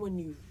like, even when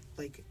you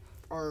like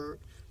are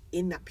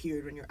in that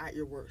period when you're at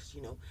your worst,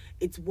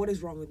 it's what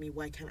is wrong with me?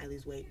 Why can't I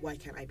lose weight? Why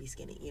can't I be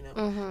skinny?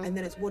 And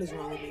then it's what is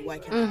wrong with me? Why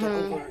can't I get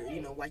over,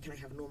 why can't I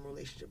have a normal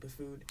relationship with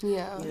food?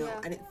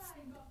 And it's,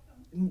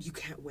 you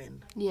can't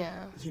win.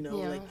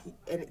 Like,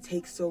 and it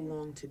takes so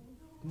long to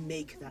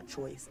make that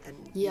choice and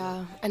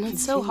and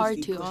it's so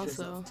hard to push also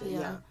yourself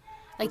to,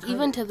 like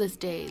even to this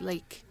day,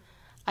 like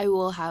I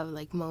will have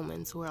like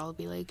moments where I'll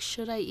be like,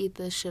 should I eat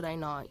this, should I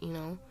not,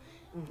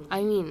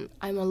 I mean,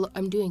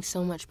 I'm doing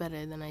so much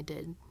better than I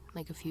did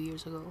like a few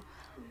years ago,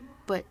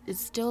 but it's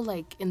still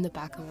like in the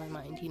back of my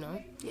mind,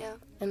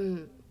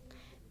 and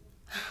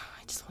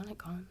I just want it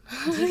gone.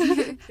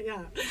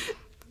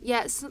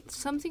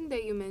 Something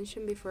that you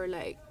mentioned before,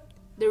 like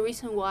the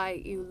reason why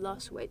you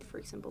lost weight, for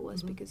example,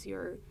 was because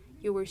you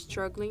were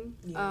struggling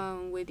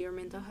with your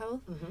mental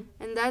health.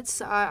 And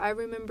that's I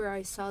remember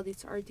I saw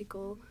this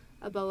article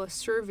about a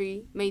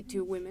survey made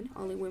to women,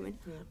 only women,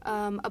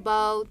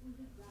 about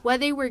what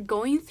they were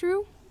going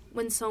through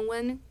when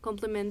someone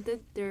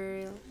complimented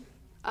their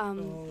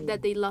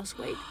that they lost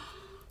weight.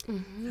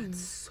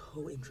 That's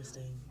so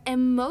interesting.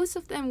 And most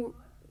of them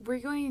were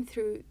going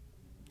through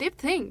deep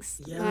things,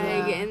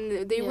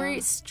 and they were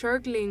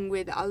struggling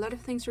with a lot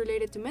of things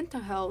related to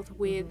mental health,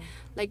 with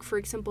like, for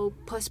example,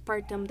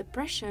 postpartum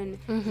depression,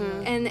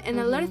 and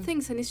a lot of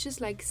things. And it's just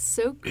like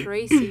so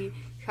crazy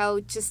how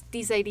just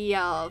this idea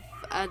of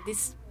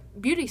this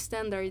beauty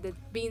standard that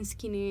being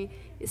skinny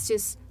is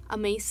just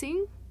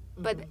amazing,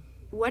 but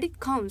what it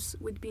comes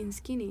with being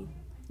skinny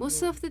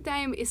most of the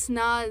time it's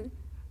not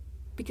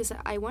because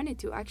I wanted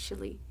to,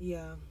 actually.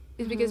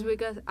 It's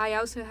because I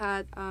also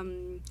had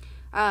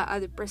a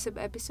depressive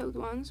episode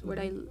once where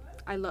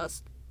I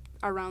lost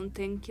around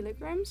 10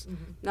 kilograms,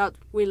 not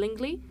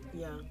willingly.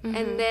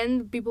 And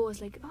then people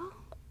was like, oh,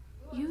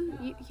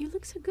 you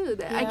look so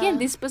good. Again,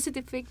 this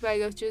positive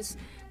feedback of just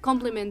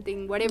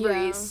complimenting whatever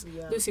is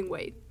losing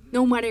weight,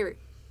 no matter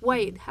why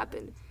it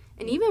happened.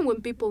 And even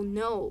when people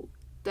know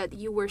that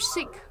you were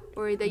sick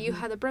or that you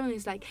had a problem,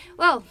 it's like,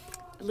 well,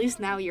 at least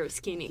now you're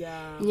skinny.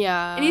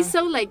 And it's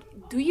so like,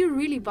 do you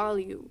really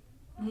value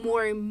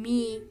more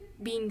me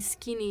being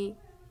skinny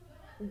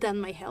than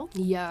my health?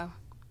 And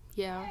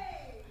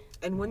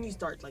when you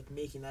start like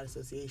making that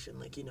association,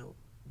 like,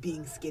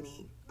 being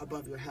skinny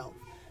above your health,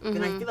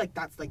 then I feel like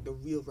that's like the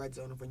real red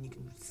zone of when you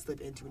can slip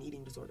into an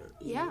eating disorder.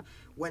 You know?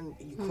 When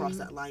you cross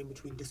that line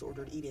between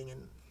disordered eating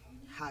and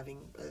having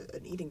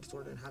an eating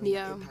disorder and having it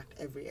impact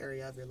every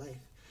area of your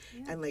life.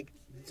 And like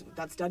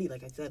that study,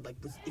 like I said, like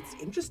it's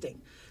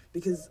interesting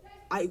because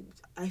I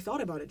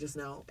thought about it just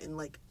now, and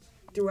like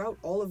throughout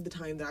all of the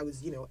time that I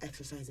was,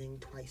 exercising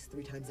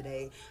 2-3 times a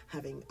day,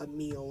 having a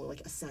meal or like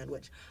a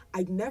sandwich,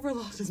 I'd never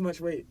lost as much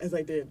weight as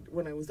I did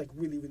when I was like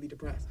really, really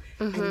depressed.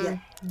 And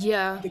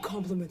yet the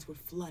compliments were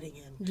flooding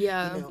in.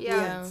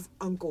 Aunts,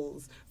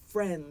 uncles,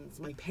 friends,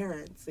 my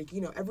parents, like,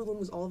 everyone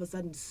was all of a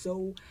sudden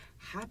so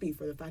happy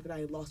for the fact that I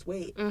had lost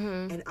weight.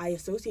 And I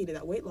associated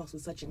that weight loss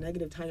with such a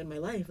negative time in my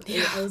life.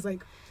 I was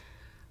like,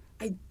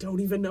 I don't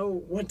even know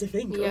what to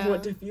think or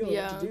what to feel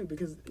or what to do,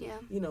 because,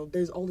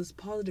 there's all this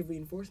positive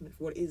reinforcement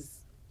for what is,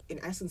 in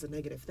essence, a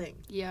negative thing.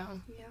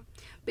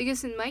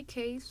 Because in my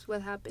case,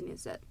 what happened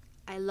is that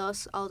I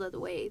lost all that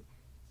weight,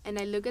 and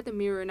I look at the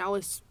mirror and I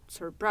was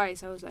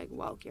surprised. I was like,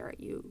 wow, Kiara,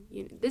 you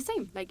the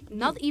same. Like,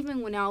 not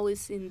even when I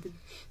was in the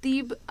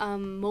deep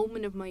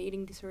moment of my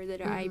eating disorder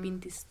that I've been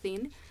this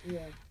thin.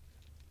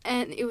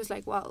 And it was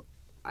like, wow,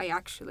 I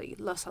actually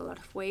lost a lot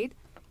of weight.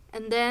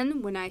 And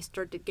then when I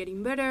started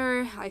getting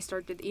better, I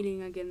started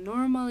eating again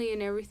normally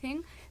and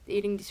everything, the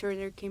eating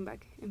disorder came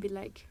back and be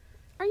like,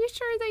 are you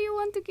sure that you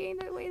want to gain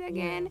that weight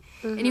again?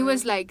 Mhm. And it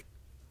was like,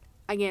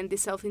 again, the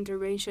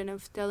self-intervention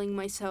of telling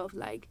myself,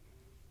 like,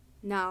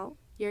 now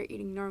you're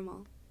eating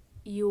normal.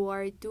 You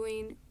are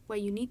doing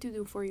what you need to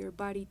do for your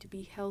body to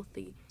be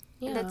healthy.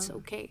 And that's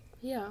okay.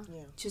 Yeah.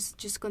 Yeah.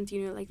 Just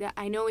continue like that.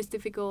 I know it's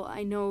difficult.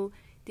 I know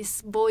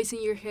this voice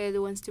in your head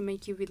wants to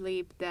make you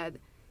believe that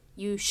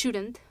you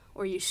shouldn't,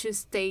 or you should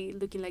stay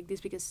looking like this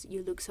because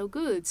you look so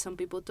good. Some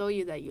people told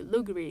you that you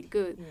look really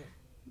good. Yeah.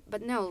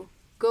 But no,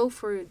 go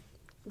for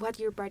what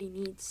your body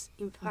needs,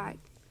 in fact.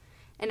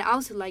 And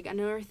also, like,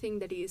 another thing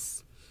that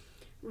is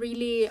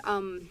really,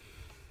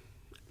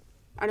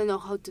 I don't know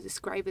how to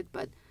describe it,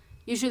 but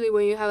usually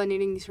when you have an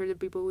eating disorder,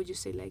 people would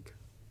just say, like,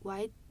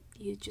 why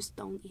you just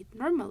don't eat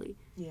normally?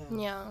 Yeah.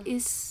 Yeah.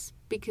 Is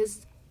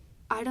because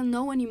I don't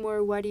know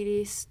anymore what it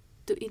is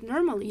to eat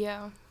normally.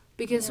 Yeah.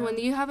 Because Yeah. when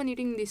you have an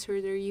eating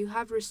disorder, you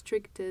have a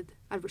restrictive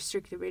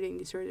eating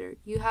disorder.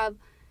 You have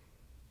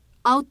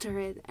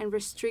altered and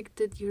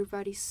restricted your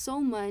body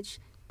so much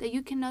that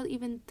you cannot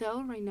even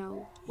tell right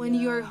now when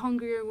you are Yeah.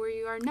 hungry or where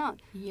you are not.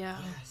 Yeah.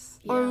 Yes.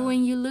 Or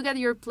when you look at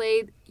your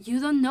plate,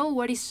 you don't know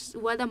what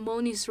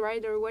amount is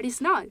right or what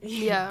is not.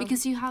 Yeah.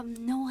 Because you have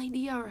no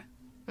idea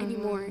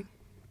anymore.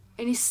 Mm-hmm.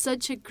 And it's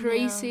such a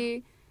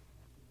crazy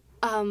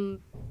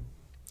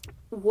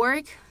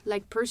work,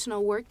 like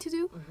personal work to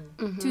do,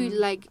 to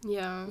like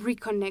Yeah.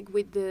 reconnect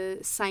with the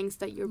signs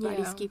that your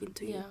body is Yeah. giving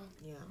to you. Yeah.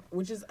 Yeah,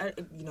 which is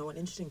you know, an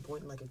interesting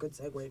point and like a good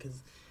segue,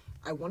 because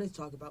I wanted to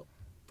talk about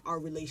our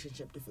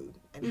relationship to food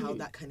and how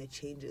that kind of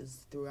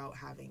changes throughout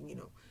having, you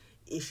know,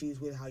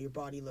 issues with how your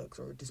body looks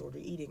or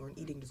disordered eating or an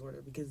eating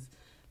disorder, because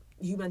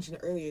you mentioned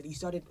earlier that you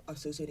started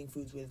associating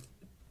foods with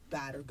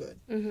bad or good,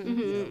 you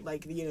know,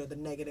 like, you know, the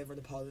negative or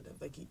the positive.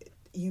 Like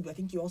you I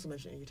think you also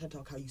mentioned in your TED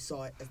Talk how you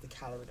saw it as the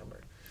calorie number.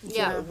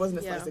 Yeah. So it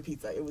wasn't a Yeah. slice of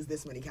pizza, it was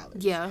this many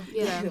calories. Yeah.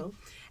 Yeah. You know?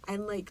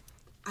 And like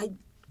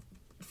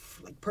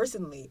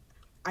personally,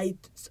 I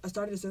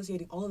started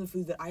associating all of the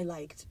foods that I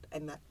liked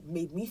and that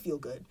made me feel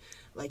good,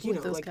 like, you With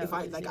know, those like if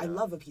I calories, like I yeah.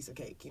 love a piece of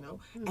cake, you know,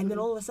 and then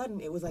all of a sudden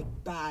it was like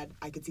bad.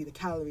 I could see the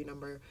calorie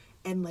number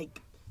and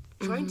like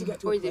trying to get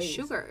to Or a the place.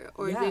 sugar,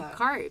 or the Yeah.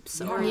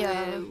 carbs, or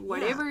Yeah. the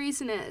whatever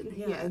is in it.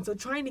 Yeah. And so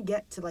trying to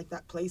get to like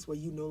that place where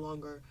you no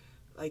longer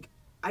like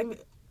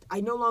I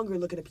no longer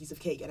look at a piece of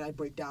cake and I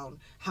break down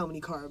how many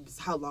carbs,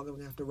 how long I'm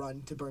gonna have to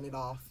run to burn it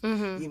off,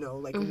 you know,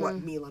 like what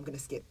meal I'm gonna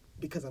skip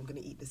because I'm gonna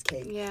eat this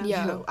cake. Yeah.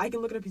 Yeah. You know, I can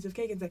look at a piece of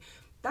cake and say,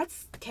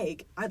 that's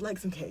cake. I'd like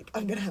some cake.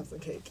 I'm gonna have some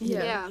cake. you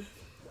know? Yeah.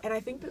 And I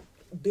think that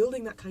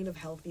building that kind of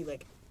healthy,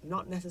 like,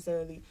 not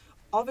necessarily,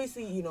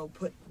 obviously, you know,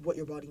 put what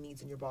your body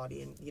needs in your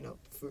body, and, you know,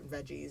 fruit and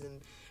veggies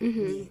and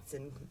meats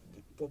and,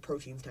 well,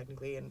 proteins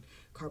technically, and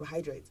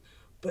carbohydrates.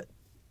 But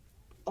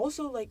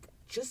also, like,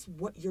 just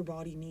what your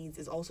body needs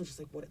is also just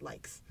like what it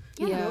likes.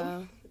 Yeah. You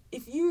know?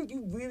 If you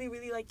really,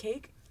 really like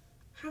cake,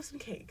 have some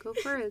cake. Go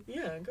for it.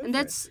 Yeah, go And for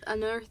that's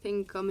another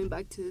thing, coming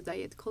back to the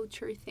diet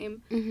culture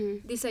theme.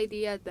 Mm-hmm. This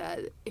idea that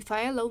if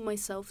I allow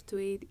myself to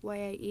eat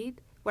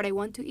what I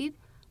want to eat,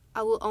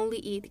 I will only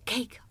eat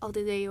cake all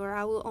the day, or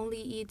I will only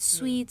eat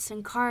sweets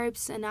and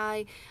carbs, and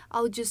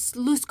I'll just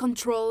lose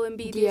control and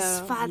be this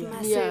Yeah. fat, Yeah.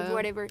 massive, Yeah.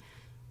 whatever.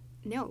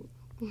 No,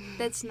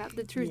 that's not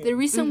the truth. Yeah. The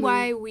reason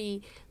why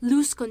we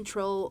lose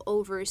control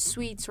over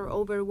sweets or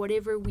over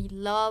whatever we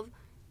love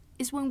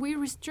is when we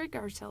restrict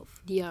ourselves.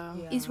 Yeah.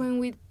 Yeah. Is when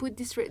we put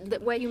this,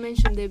 what you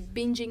mentioned, the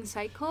binging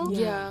cycle.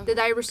 Yeah. That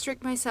I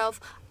restrict myself,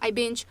 I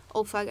binge,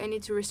 oh fuck, I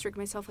need to restrict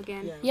myself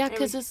again. Yeah. Yeah, And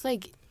because it's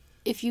like,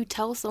 if you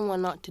tell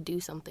someone not to do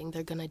something,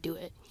 they're gonna do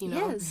it. You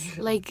know, Yes.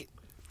 like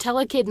tell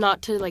a kid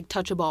not to like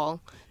touch a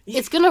ball,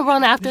 it's gonna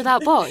run after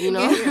that ball. You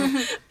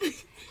know.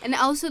 And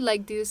also,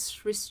 like,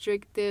 this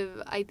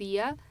restrictive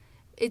idea,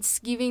 it's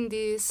giving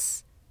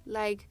this,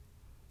 like,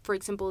 for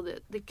example,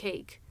 the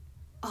cake.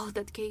 Oh,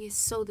 that cake is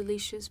so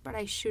delicious, but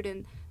I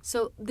shouldn't.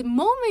 So the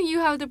moment you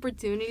have the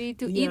opportunity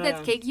to eat that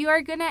Yeah. cake, you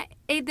are gonna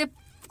eat the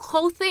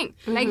whole thing,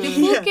 like the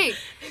full Yeah. cake.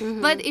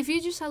 But if you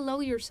just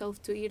allow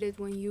yourself to eat it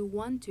when you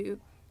want to,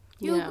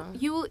 Yeah.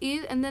 you will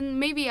eat, and then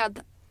maybe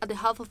at the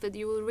half of it,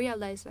 you will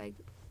realize, like,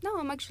 no,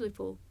 I'm actually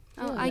full.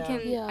 Oh, Yeah. I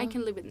can Yeah. I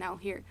can leave it now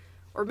here.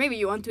 Or maybe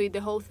you want to eat the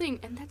whole thing,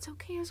 and that's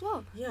okay as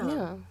well. Yeah.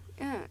 Yeah.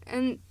 Yeah,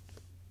 and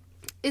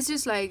it's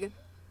just like,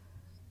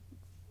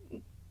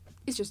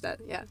 it's just that,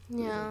 yeah.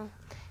 Yeah.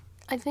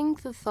 I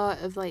think the thought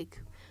of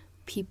like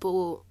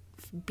people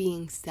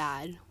being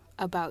sad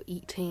about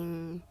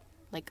eating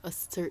like a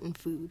certain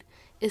food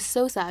is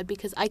so sad,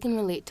 because I can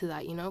relate to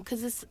that, you know,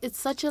 because it's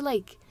such a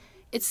like,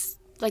 it's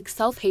like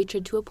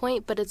self-hatred to a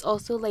point, but it's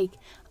also like,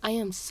 I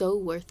am so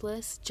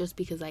worthless just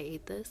because I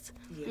ate this.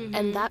 Yeah.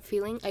 And that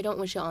feeling, I don't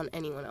wish it on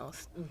anyone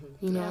else,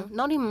 you know, Yeah.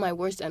 not even my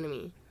worst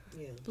enemy.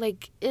 Yeah.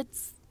 Like,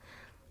 it's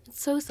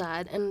so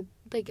sad. And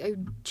like, I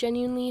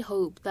genuinely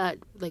hope that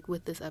like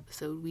with this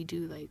episode we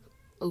do like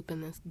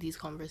open these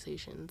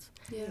conversations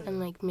Yeah. and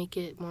like make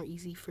it more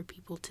easy for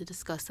people to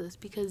discuss this,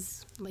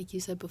 because like you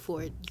said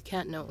before, you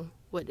can't know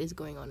what is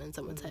going on in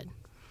someone's head.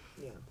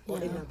 or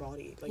in Yeah. their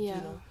body, like Yeah.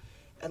 you know,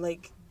 and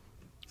like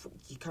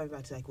coming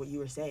back to like what you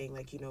were saying,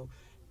 like you know,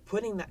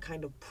 putting that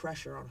kind of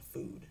pressure on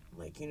food,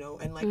 like you know,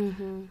 and like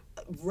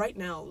right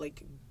now,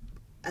 like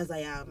as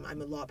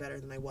I'm a lot better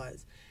than I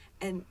was,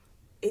 and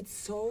it's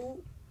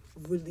so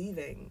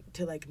relieving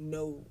to like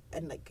know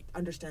and like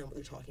understand what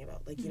they're talking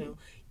about, like you know,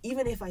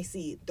 even if I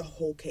see the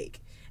whole cake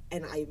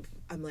and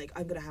I'm like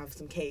I'm gonna have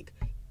some cake,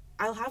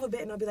 I'll have a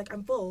bit and I'll be like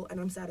I'm full and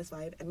I'm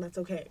satisfied and that's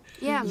okay.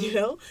 Yeah. You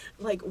know,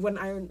 like when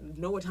I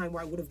know a time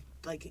where I would have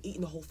like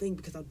eaten the whole thing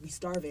because I'd be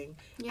starving,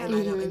 Yeah. and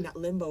I'm in that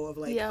limbo of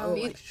like, Yeah. oh,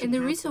 You- I shouldn't and the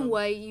have reason some.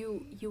 why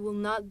you will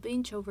not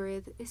binge over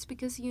it is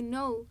because you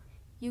know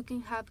you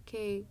can have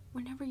cake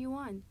whenever you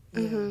want.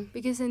 Yeah.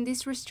 Because in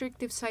this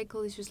restrictive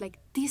cycle, it's just like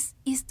this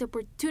is the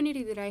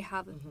opportunity that I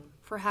have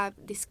for have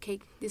this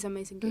cake, this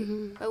amazing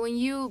cake. But when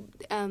you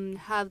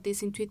have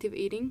this intuitive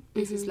eating,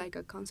 this is like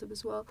a concept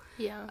as well,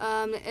 Yeah.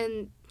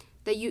 and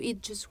that you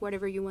eat just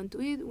whatever you want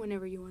to eat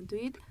whenever you want to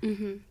eat.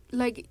 Mm-hmm.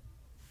 Like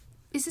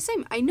it's the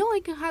same. I know I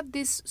can have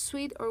this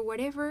sweet or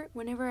whatever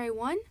whenever I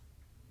want,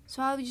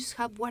 so I'll just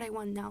have what I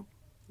want now.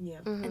 Yeah.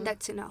 And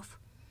that's enough.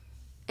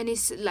 And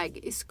it's like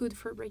it's good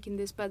for breaking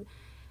this, but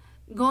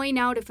going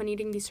out of an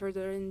eating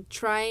disorder and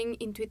trying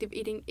intuitive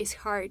eating is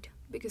hard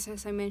because,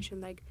 as I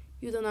mentioned, like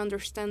you don't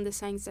understand the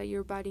signs that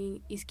your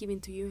body is giving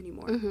to you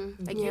anymore.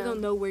 Like you Yeah.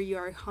 don't know where you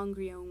are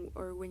hungry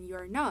or when you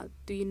are not.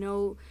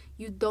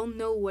 You don't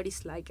know what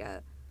is like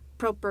a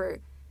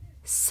proper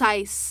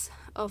size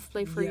of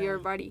plate for Yeah. your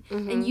body.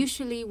 And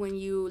usually when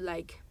you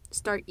like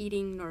start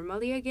eating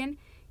normally again,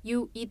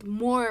 you eat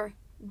more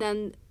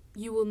than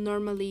you will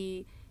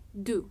normally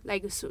do,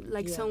 like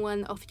Yeah.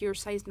 someone of your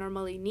size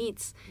normally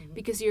needs,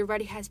 because your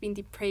body has been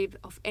deprived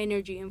of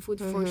energy and food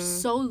for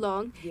so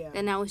long Yeah.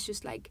 that now it's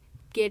just like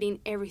getting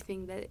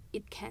everything that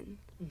it can.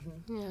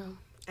 Yeah.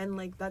 And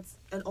like that's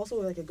and also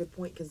like a good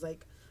point because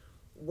like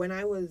when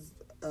I was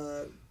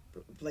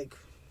like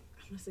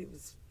I want to say it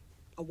was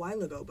a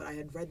while ago, but I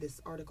had read this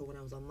article when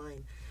I was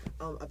online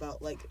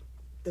about like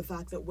the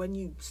fact that when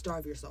you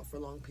starve yourself for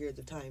long periods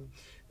of time,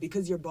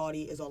 because your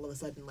body is all of a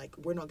sudden like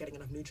we're not getting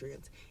enough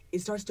nutrients, it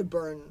starts to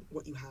burn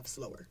what you have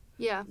slower.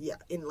 Yeah. Yeah,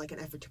 in like an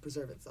effort to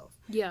preserve itself.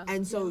 Yeah.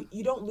 And so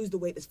you don't lose the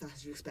weight as fast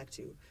as you expect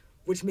to,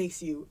 which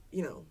makes you,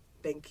 you know,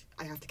 think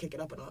I have to kick it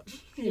up a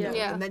notch. You know?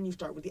 Yeah. And then you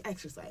start with the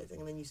exercising,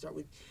 and then you start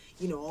with,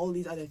 you know, all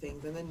these other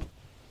things, and then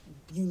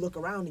you look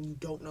around and you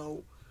don't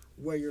know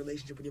where your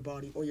relationship with your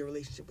body or your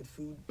relationship with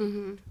food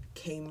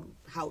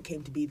how it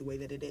came to be the way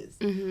that it is.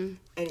 And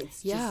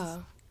it's Yeah. just,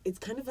 it's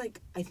kind of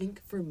like, I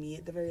think for me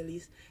at the very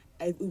least,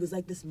 it was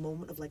like this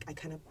moment of like I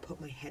kind of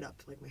put my head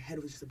up, like my head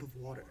was just above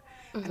water,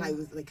 and I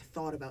was like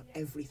thought about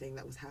everything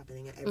that was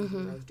happening and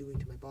everything that I was doing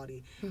to my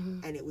body,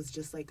 and it was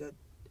just like a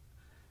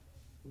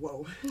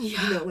whoa, you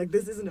know, like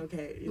this isn't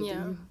okay.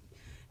 Yeah.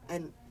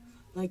 And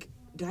like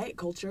diet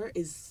culture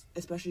is,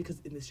 especially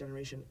because in this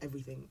generation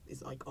everything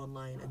is like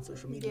online and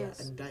social media, Yes.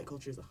 and diet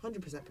culture is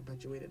 100%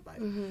 perpetuated by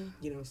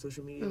you know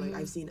social media. Like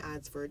I've seen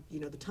ads for, you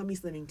know, the tummy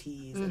slimming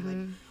teas and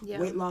like Yeah.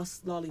 weight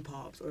loss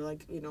lollipops, or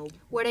like, you know,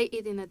 What I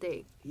eat in a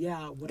day.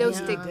 yeah, what Those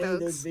I eat today, TikToks.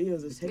 those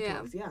videos, those Yeah.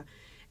 TikToks, yeah.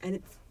 And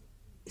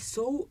it's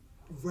so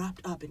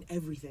wrapped up in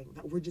everything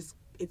that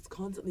it's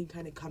constantly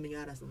kind of coming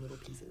at us in little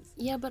pieces.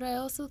 Yeah, but I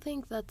also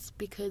think that's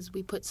because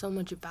we put so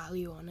much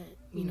value on it,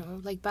 you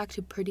know? Like, back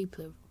to pretty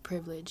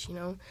privilege, you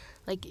know?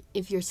 Like,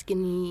 if you're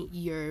skinny,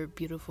 you're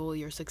beautiful,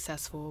 you're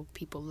successful,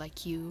 people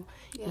like you,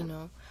 Yeah. you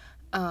know?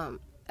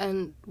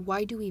 And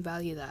why do we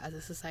value that as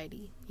a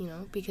society, you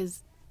know?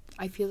 Because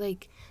I feel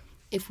like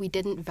if we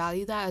didn't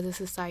value that as a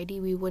society,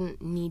 we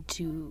wouldn't need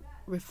to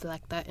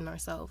reflect that in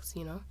ourselves,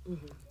 you know?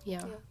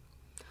 Yeah. Yeah.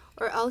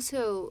 Or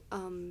also,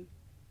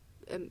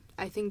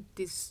 I think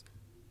this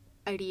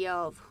idea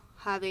of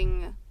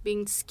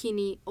being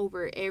skinny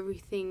over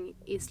everything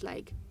is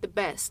like the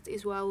best,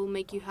 is what will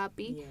make you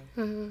happy.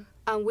 Yeah.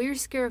 And we're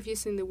scared of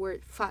using the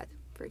word fat,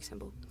 for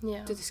example,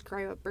 Yeah. to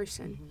describe a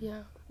person.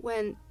 Yeah.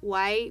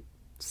 Why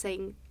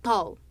saying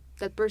tall?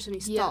 That person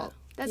is Yeah. tall.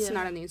 That's Yeah.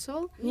 not an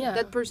insult. Yeah.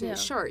 That person Yeah.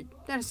 is short.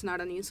 That's not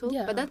an insult.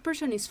 Yeah. But that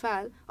person is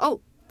fat. Oh,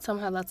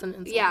 Somehow that's an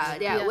insult.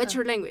 yeah. What's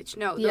your language?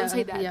 No, Yeah, don't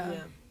say that. yeah.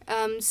 Yeah.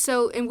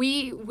 And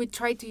we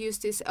try to use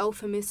these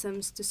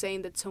euphemisms to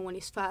saying that someone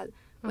is fat,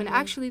 when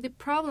actually the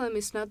problem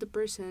is not the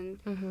person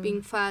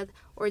being fat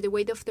or the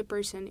weight of the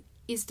person,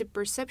 is the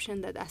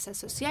perception that as a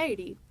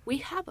society we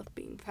have of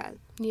being fat.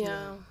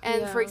 Yeah.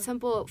 And yeah. for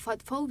example,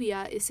 fat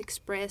phobia is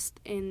expressed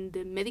in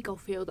the medical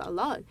field a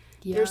lot.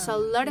 Yeah. There's a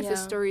lot of Yeah.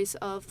 stories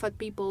of fat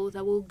people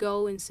that will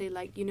go and say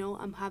like, you know,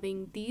 I'm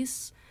having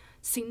these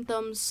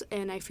symptoms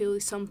and I feel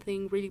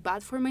something really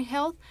bad for my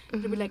health.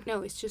 They'll be like,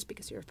 no, it's just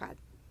because you're fat.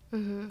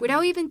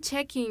 Without even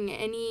checking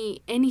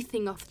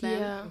anything of them.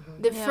 Yeah.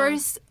 The Yeah.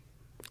 first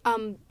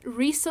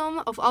reason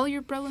of all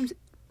your problems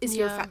is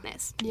your Yeah.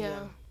 fatness.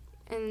 Yeah.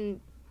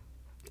 And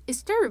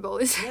it's terrible.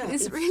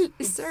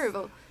 It's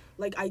terrible.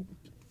 Like I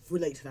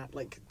relate to that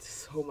like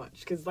so much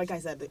because like I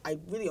said, I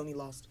really only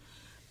lost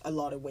a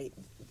lot of weight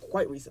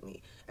quite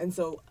recently, and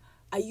so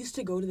I used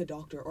to go to the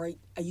doctor, or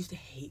I used to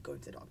hate going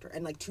to the doctor.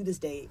 And, like, to this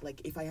day,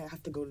 like, if I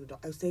have to go to the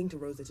doctor, I was saying to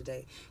Rosa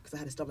today, because I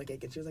had a stomach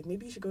ache, and she was like,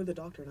 maybe you should go to the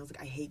doctor. And I was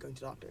like, I hate going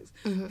to doctors.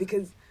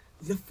 Because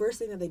the first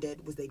thing that they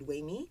did was they'd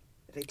weigh me,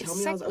 they'd tell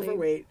me I was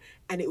overweight,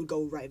 and it would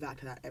go right back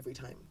to that every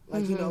time.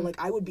 Like, you know, like,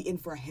 I would be in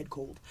for a head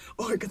cold,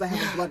 or because I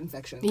have a blood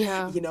infection,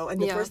 you know,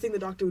 and the first thing the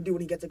doctor would do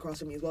when he gets across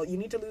from me is, well, you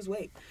need to lose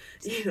weight,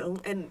 you know,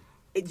 and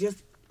it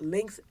just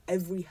links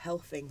every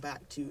health thing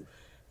back to,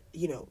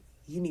 you know,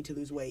 you need to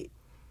lose weight.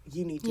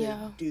 You need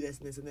to do this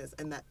and this and this,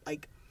 and that,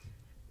 like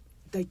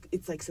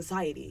it's like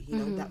society, you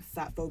know, that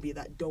fat phobia,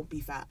 that don't be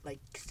fat,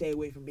 like, stay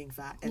away from being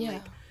fat. And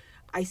like,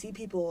 I see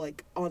people,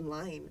 like,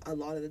 online a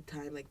lot of the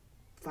time, like,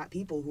 fat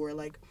people who are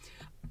like,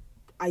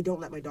 I don't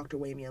let my doctor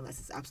weigh me unless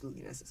it's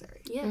absolutely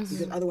necessary. Yes.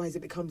 Because otherwise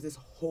it becomes this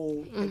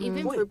whole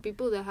Even point. for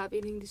people that have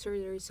eating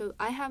disorders. So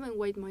I haven't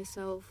weighed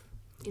myself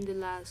in the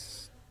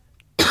last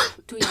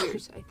 2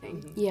 years, I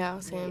think. Yeah,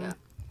 same. Yeah.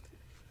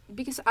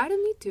 Because I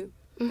don't need to.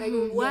 Like,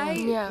 why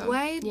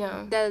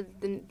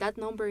that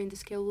number in the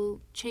scale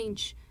will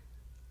change?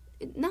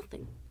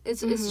 Nothing.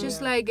 It's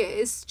just like,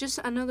 it's just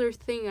another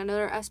thing,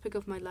 another aspect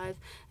of my life.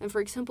 And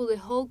for example, the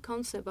whole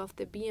concept of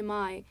the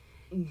BMI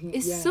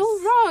is so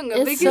wrong.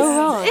 It's so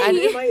wrong. And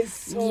BMI is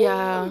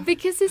so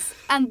because it's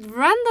a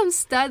random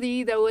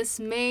study that was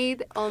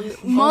made on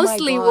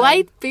mostly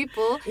white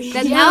people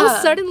that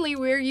now suddenly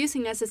we're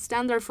using as a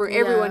standard for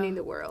everyone in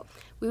the world.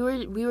 We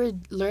were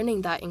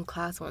learning that in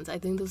class once. I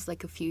think this was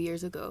like a few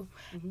years ago.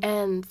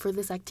 And for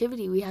this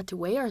activity, we had to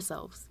weigh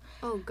ourselves.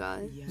 Oh,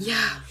 God.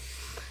 Yeah.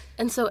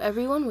 And so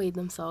everyone weighed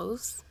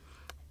themselves.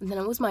 And then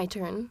it was my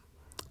turn.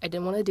 I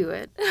didn't want to do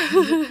it.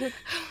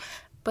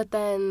 But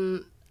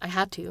then I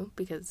had to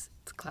because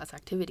it's a class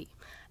activity.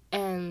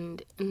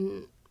 And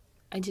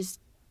I just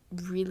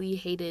really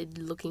hated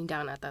looking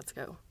down at that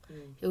scale.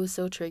 It was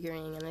so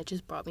triggering, and it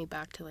just brought me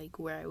back to, like,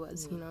 where I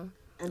was, you know?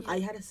 And I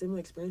had a similar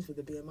experience with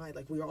the BMI.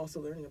 Like, we were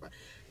also learning about,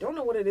 don't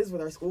know what it is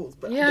with our schools,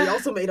 but they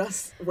also made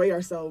us weigh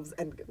ourselves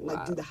and,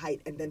 like, do the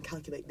height and then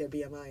calculate their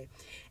BMI.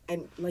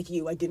 And, like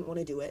you, I didn't want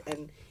to do it.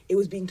 And it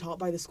was being taught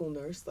by the school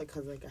nurse, like,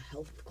 because, like, a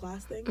health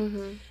class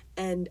thing.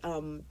 And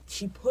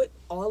she put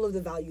all of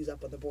the values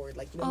up on the board.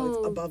 Like, you know,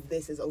 it's above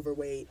this is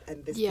overweight,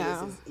 and this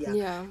is,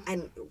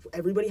 And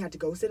everybody had to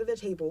go sit at their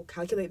table,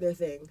 calculate their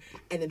thing,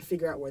 and then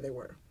figure out where they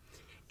were.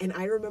 And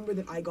I remember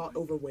that I got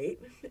overweight,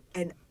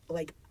 and,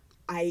 like,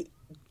 I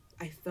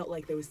felt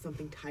like there was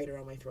something tight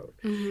around my throat,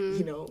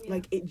 you know,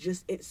 like,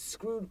 it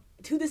screwed.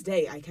 To this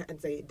day, I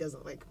can't say it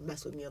doesn't, like,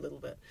 mess with me a little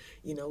bit,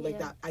 you know, like,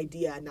 that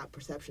idea and that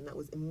perception that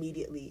was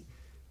immediately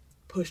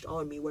pushed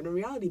on me, when in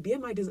reality,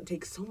 BMI doesn't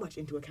take so much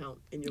into account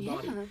in your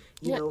body,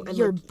 you know, and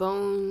your like,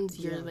 bones,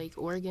 your like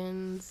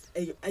organs,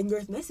 and your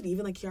ethnicity.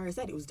 Even like Kiara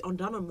said, it was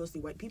done on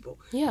mostly white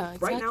people. Yeah,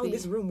 exactly. Right now in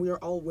this room, we are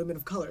all women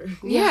of color.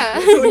 Yeah,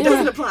 so it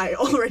doesn't apply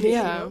already.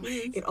 Yeah, you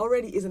know? It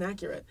already isn't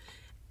accurate.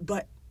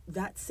 But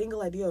that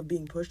single idea of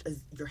being pushed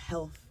as your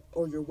health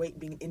or your weight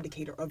being an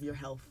indicator of your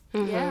health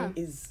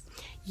is...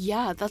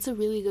 Yeah, that's a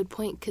really good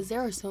point, because there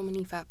are so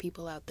many fat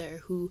people out there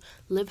who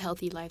live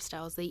healthy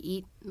lifestyles. They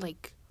eat,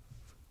 like,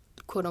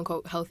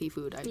 quote-unquote healthy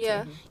food, I'd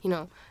say, you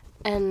know,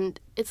 and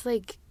it's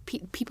like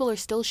people are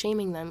still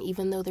shaming them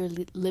even though they're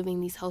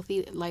living these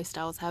healthy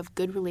lifestyles, have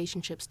good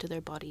relationships to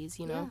their bodies,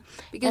 you know,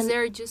 because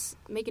they're just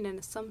making an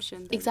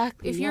assumption that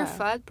exactly if you're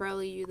fat,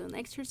 probably you don't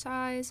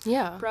exercise,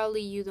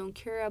 probably you don't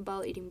care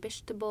about eating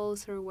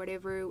vegetables or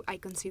whatever I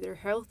consider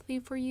healthy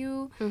for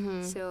you,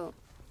 so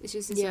it's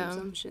just this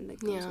assumption that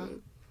comes with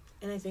it.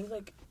 And I think,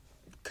 like,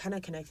 kind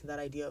of connecting that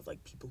idea of,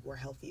 like, people who are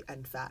healthy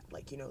and fat,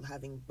 like, you know,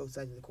 having both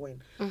sides of the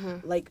coin,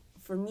 like,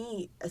 for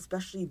me,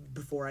 especially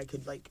before I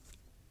could, like,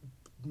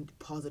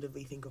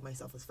 positively think of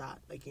myself as fat,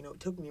 like, you know,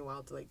 it took me a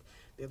while to, like,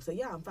 be able to say,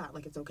 yeah, I'm fat,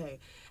 like, it's okay.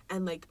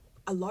 And, like,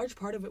 a large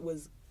part of it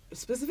was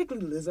specifically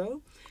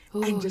Lizzo,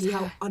 and just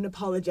how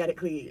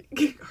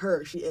unapologetically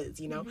her she is,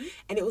 you know.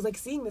 And it was like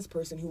seeing this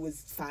person who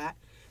was fat,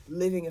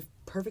 living a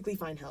perfectly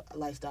fine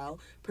lifestyle,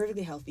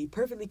 perfectly healthy,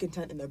 perfectly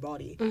content in their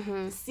body,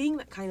 seeing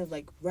that kind of,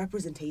 like,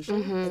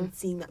 representation and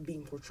seeing that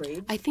being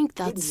portrayed, I think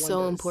that's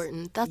so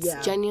important.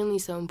 That's genuinely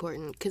so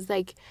important, because,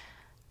 like,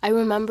 I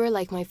remember,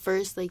 like, my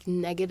first, like,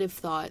 negative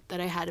thought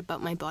that I had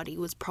about my body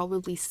was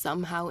probably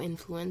somehow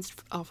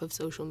influenced off of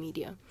social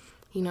media,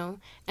 you know,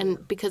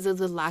 and because of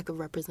the lack of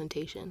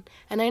representation.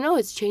 And I know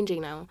it's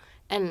changing now,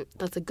 and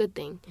that's a good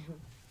thing,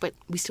 but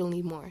we still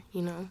need more,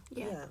 you know?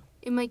 Yeah.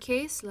 In my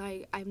case,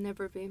 like, I've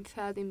never been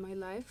fat in my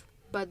life,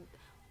 but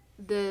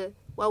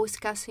what was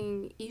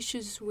causing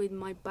issues with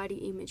my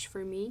body image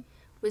for me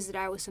was that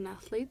I was an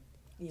athlete.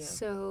 Yeah.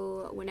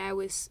 So when I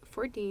was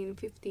 14,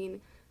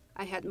 15,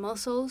 I had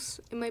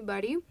muscles in my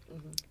body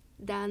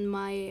that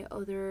my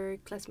other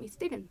classmates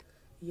didn't.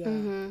 Yeah.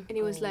 And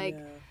it was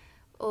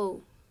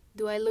oh,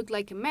 do I look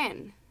like a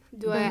man?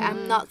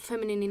 I'm not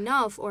feminine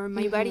enough, or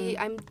my body,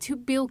 I'm too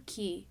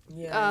bulky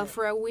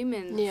for a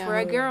woman, for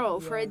a girl,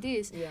 for a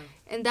this. Yeah.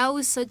 And that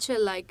was such a,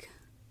 like,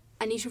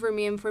 an issue for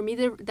me. And for me,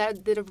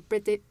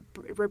 the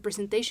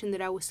representation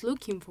that I was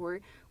looking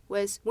for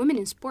was women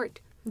in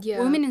sport. Yeah.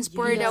 Women in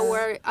sport that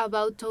were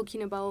about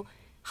talking about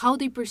how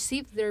they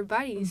perceive their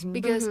bodies.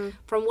 Because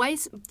from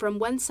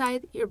one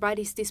side, your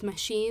body is this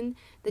machine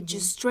that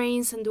just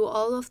trains and do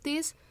all of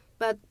this,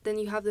 but then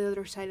you have the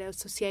other side of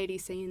society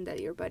saying that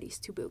your body is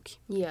too bulky,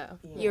 Yeah.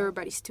 your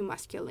body is too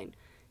masculine.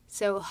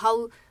 So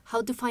how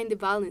to find the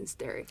balance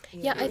there?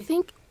 Yeah, I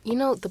think,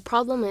 the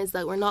problem is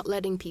that we're not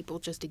letting people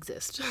just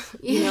exist.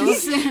 You know?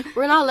 Yes.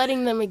 We're not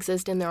letting them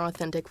exist in their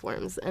authentic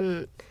forms.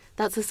 And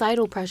that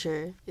societal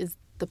pressure is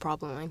the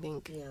problem, I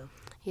think. Yeah.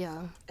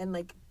 Yeah. And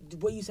like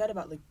what you said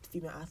about like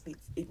female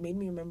athletes, it made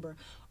me remember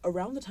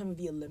around the time of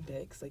the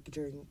Olympics, like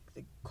during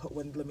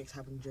when the Olympics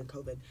happened during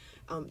COVID,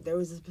 there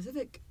was a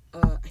specific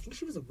I think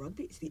she is a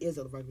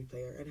rugby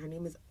player, and her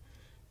name is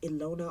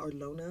Ilona or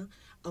Lona,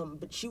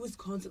 but she was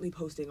constantly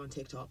posting on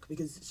TikTok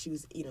because she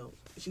was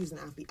an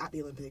athlete at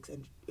the Olympics,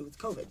 and it was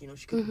COVID,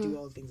 she couldn't do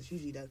all the things that she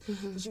usually does,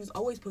 so she was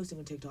always posting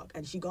on TikTok,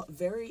 and she got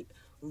very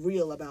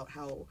real about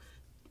how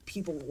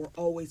people were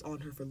always on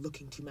her for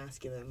looking too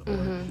masculine,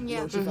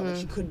 or she felt like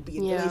she couldn't be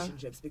in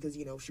relationships because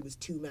she was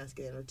too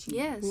masculine or too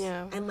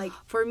and like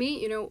for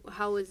me,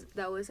 how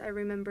that was I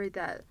remember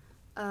that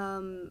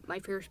my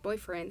first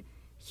boyfriend,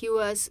 he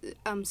was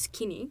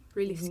skinny,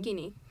 really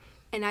skinny,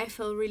 and I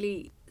felt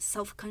really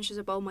self-conscious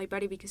about my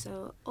body because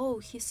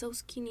he's so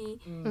skinny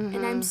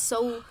and I'm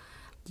so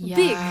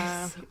big.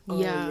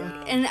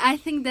 And I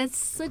think that's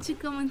such a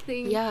common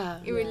thing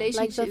in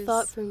relationships. Like the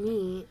thought for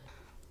me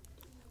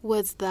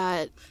was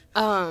that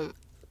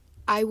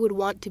I would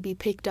want to be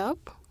picked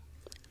up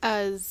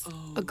as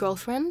a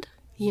girlfriend,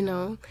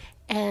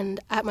 and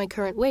at my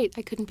current weight,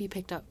 I couldn't be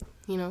picked up,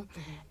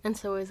 and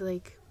so I was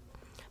like,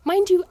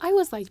 mind you, I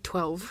was like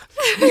 12.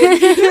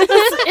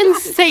 That's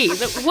insane.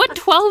 What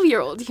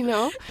 12-year-old,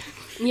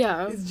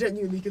 Yeah. is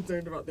genuinely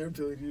concerned about their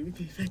ability to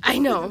be picked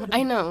up.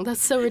 I know.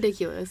 That's so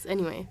ridiculous.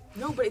 Anyway.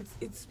 No, but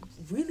it's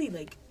really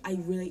like, I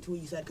relate to what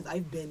you said because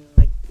I've been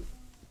like,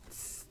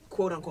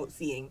 quote unquote,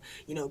 seeing,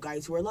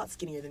 guys who are a lot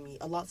skinnier than me,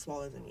 a lot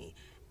smaller than me.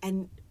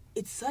 And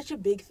it's such a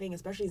big thing,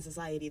 especially in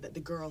society, that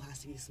the girl has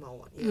to be the small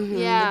one. The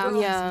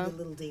girl has to be the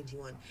little dainty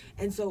one.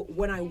 And so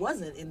when I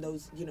wasn't in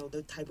those,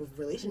 the type of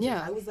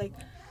relationships, I was like,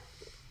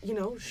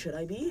 should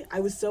I be? I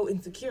was so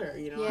insecure,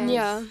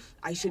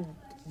 I should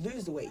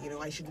lose the weight,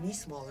 I should be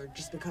smaller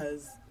just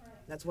because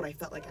that's what I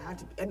felt like I had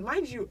to be. And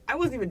mind you, I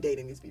wasn't even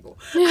dating these people.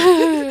 So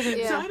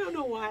I don't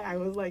know why I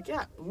was like,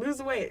 lose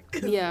the weight.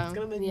 Cause it's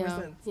going to make more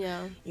sense.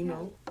 Yeah.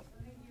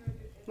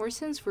 More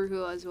sense for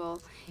who as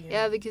well.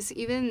 Yeah, because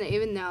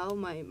even now,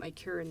 my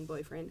current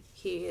boyfriend,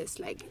 he is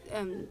like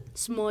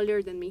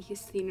smaller than me,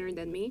 he's thinner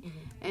than me.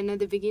 And at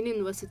the beginning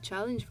it was a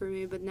challenge for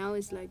me, but now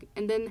it's like,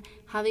 and then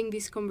having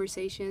these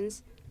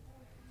conversations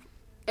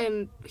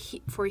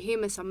for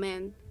him as a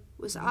man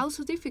was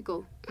also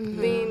difficult,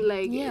 being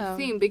like a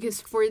thing,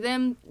 because for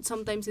them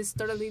sometimes it's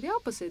totally the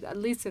opposite. At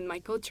least in my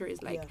culture,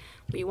 it's like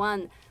we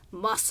want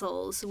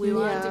muscles, we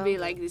want to be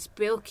like this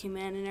bulky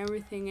man and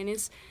everything, and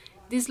it's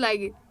this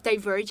like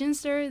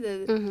divergence there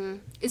that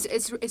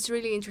it's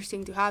really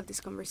interesting to have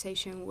this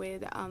conversation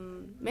with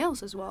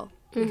males as well,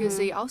 because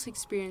they also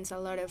experience a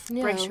lot of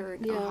pressure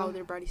on how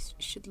their bodies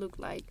should look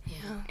like.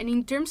 And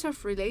in terms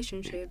of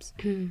relationships,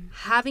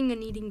 having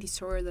an eating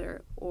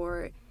disorder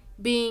or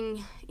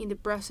being in the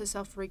process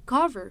of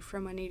recover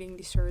from an eating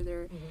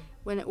disorder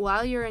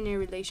while you're in a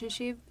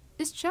relationship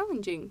is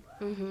challenging,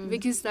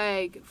 because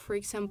like, for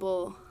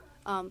example,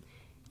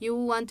 you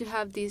want to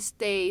have this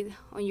date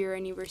on your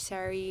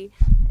anniversary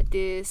at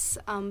this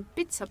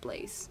pizza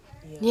place.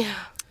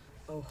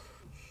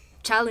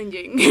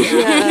 Challenging.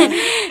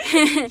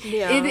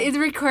 It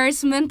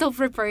requires mental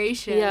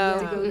preparation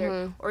to go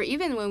there. Or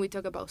even when we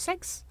talk about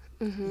sex,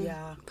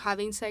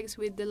 having sex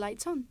with the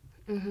lights on,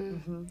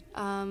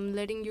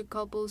 letting your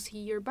couple see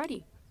your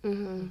body,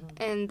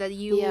 and that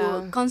you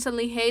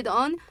constantly hate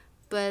on,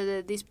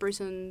 but this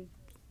person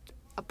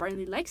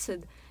apparently likes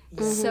it.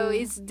 So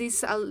it's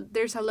this.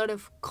 There's a lot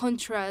of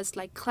contrast,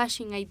 like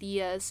clashing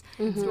ideas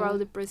throughout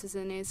the process,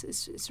 and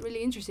it's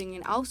really interesting,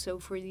 and also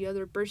for the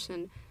other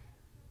person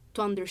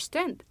to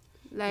understand,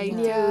 like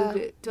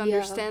to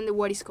understand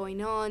what is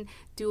going on,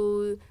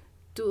 to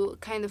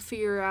kind of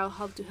figure out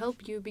how to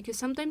help you, because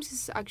sometimes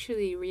it's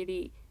actually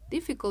really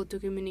difficult to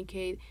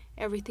communicate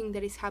everything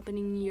that is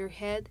happening in your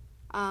head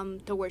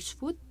towards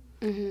food,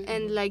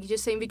 and like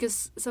just saying,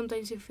 because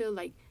sometimes you feel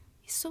like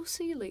it's so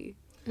silly.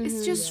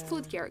 It's just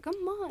food here.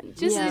 Come on,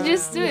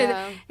 just do it,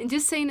 and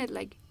just saying it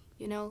like,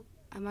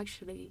 I'm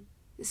actually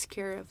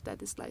scared of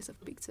that slice of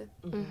pizza.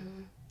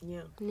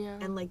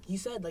 And like you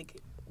said,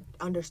 like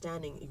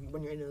understanding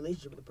when you're in a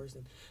relationship with a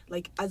person,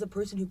 like as a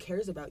person who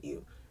cares about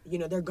you,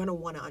 they're gonna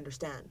want to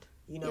understand.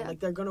 Like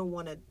they're gonna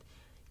want to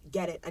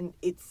get it, and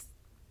it's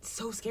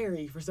so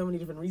scary for so many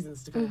different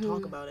reasons to kind of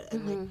talk about it,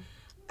 and like.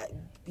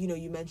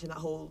 You mentioned that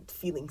whole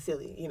feeling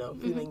silly,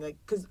 feeling like,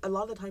 because a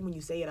lot of the time when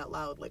you say it out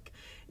loud, like,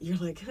 you're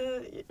like,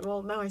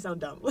 well, now I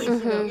sound dumb. Like,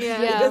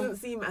 it doesn't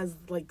seem as,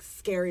 like,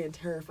 scary and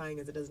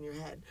terrifying as it does in your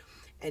head.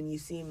 And you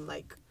seem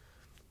like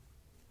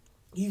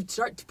you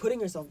start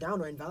putting yourself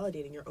down or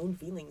invalidating your own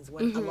feelings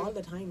when a lot of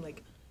the time,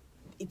 like,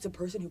 it's a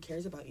person who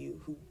cares about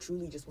you, who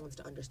truly just wants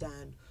to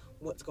understand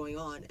what's going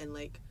on. And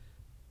like,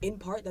 in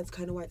part, that's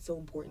kind of why it's so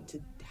important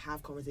to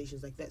have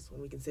conversations like this,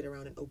 when we can sit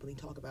around and openly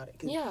talk about it.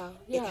 'Cause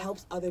it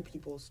helps other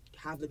people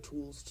have the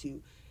tools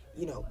to,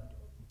 you know,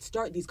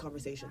 start these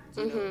conversations,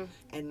 you know,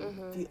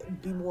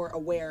 and be more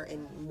aware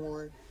and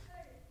more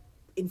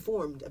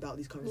informed about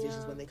these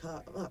conversations when they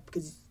come up.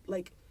 Because,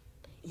 like,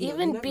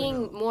 even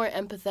being more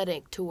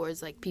empathetic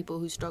towards like people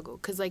who struggle,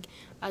 because like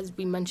as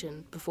we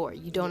mentioned before,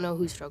 you don't know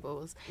who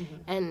struggles,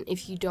 and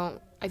if you don't,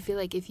 I feel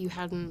like if you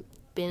hadn't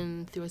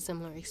been through a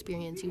similar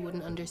experience, you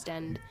wouldn't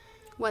understand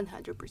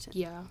 100%.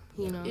 Yeah,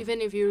 you know.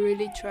 Even if you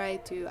really try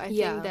to, I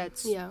think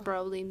that's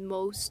probably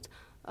most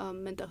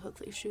mental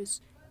health issues.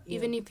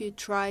 Even if you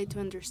try to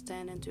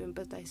understand and to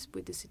empathize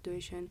with the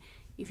situation,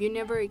 if you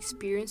never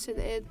experienced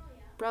it,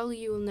 probably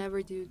you will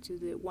never do to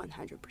the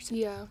 100%.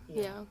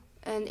 Yeah.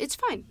 And it's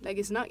fine. Like,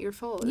 it's not your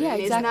fault. Yeah,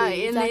 and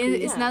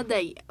exactly. It's not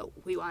that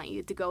we want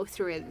you to go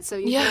through it so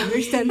you can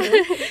understand it.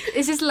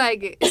 It's just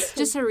like, it's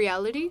just a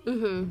reality.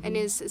 And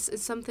it's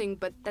something,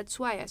 but that's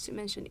why, as you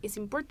mentioned, it's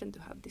important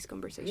to have these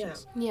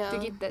conversations. To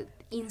give that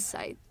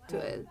insight to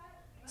it.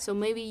 So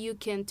maybe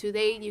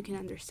today you can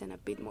understand a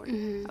bit more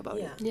about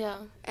it. Yeah.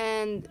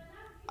 And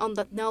on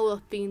that note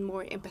of being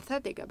more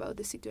empathetic about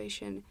the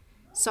situation,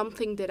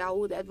 something that I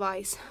would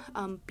advise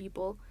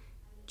people,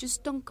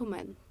 just don't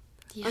comment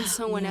on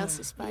someone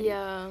else's body.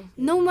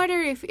 No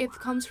matter if it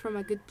comes from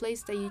a good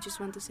place that you just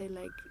want to say,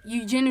 like,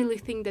 you genuinely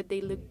think that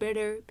they look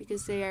better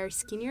because they are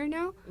skinnier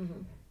now,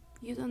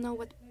 you don't know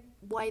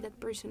why that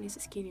person is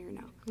skinnier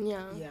now.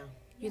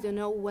 You don't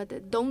know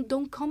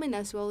don't comment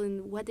as well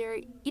in what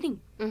they're eating.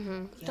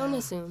 Don't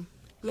assume.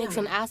 Makes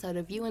an ass out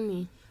of you and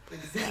me.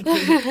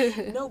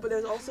 Exactly. No, but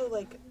there's also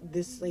like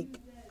this, like,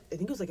 I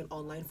think it was like an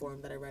online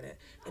forum that I read it,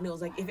 and it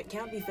was like, if it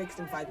can't be fixed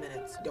in 5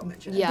 minutes, don't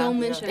mention it. Don't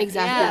mention it.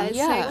 Exactly.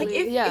 Like,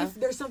 if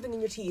there's something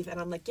in your teeth, and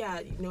I'm like,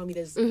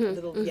 there's a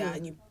little,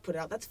 and you put it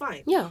out, that's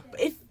fine. But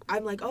if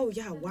I'm like, oh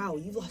yeah, wow,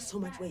 you lost so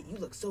much weight, you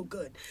look so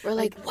good. Or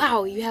like,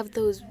 wow, you have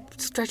those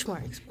stretch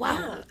marks.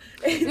 Wow.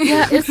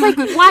 It's like,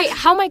 why?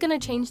 How am I gonna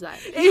change that?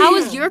 How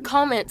is your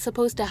comment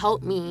supposed to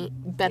help me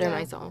better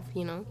myself?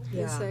 You know?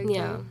 Exactly.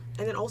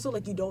 And then also,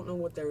 like, you don't know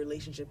what their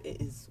relationship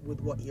is with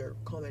what you're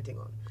commenting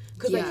on.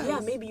 Because,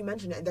 like, maybe you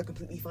mention it and they're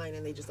completely fine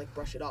and they just, like,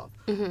 brush it off.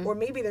 Or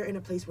maybe they're in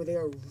a place where they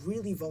are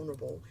really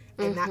vulnerable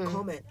and that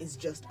comment is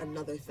just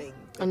another thing.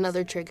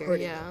 Another trigger,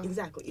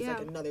 Exactly. It's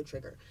like another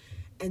trigger.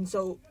 And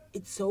so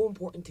it's so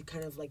important to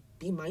kind of, like,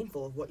 be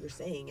mindful of what you're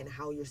saying and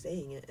how you're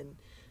saying it. And,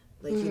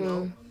 like, you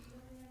know,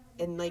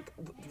 and, like,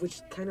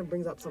 which kind of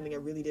brings up something I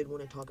really did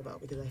want to talk about,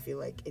 because I feel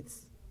like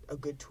it's a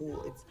good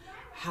tool. It's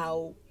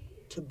how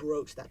to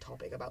broach that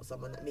topic about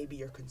someone that maybe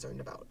you're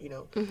concerned about, you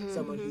know,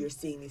 someone who you're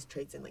seeing these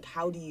traits in. Like,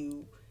 how do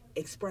you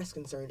express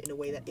concern in a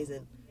way that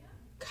isn't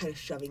kind of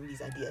shoving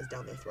these ideas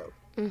down their throat,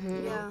 you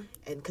know?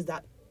 And because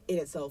that in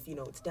itself, you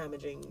know, it's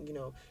damaging, you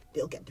know,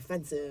 they'll get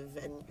defensive,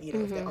 and, you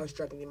know, if they are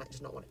struggling, they might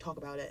just not want to talk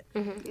about it.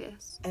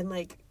 Yes. And,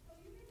 like,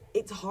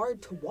 it's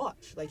hard to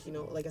watch, like, you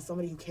know, like, as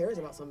somebody who cares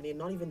about somebody, and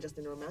not even just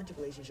in a romantic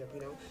relationship,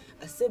 you know,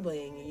 a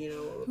sibling, you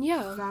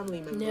know,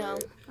 family member,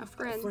 a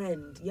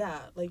friend,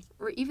 like,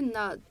 or even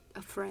not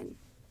a friend,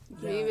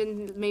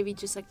 even maybe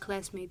just a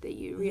classmate that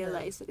you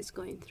realize that is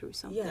going through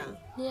something.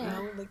 You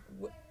know, like,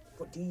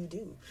 what do you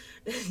do?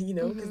 You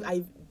know, because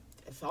I've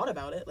thought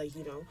about it, like,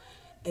 you know,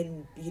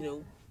 and, you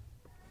know,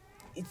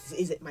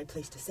 is it my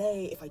place to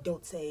say? If I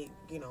don't say,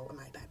 you know, am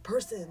I a bad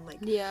person?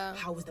 Like,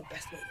 how is the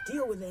best way to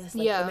deal with this?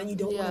 Like, and then you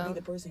don't want to be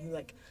the person who,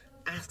 like,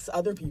 asks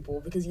other people,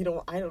 because, you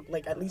know, I don't,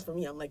 like, at least for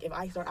me, I'm like, if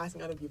I start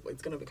asking other people,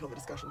 it's going to become a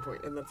discussion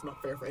point, and that's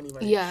not fair for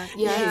anybody.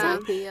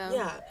 Exactly.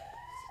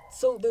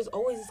 So there's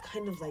always this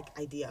kind of, like,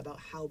 idea about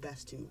how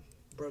best to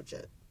broach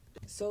it.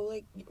 So,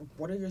 like,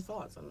 what are your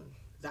thoughts on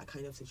that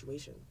kind of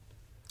situation?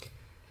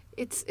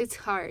 It's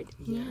hard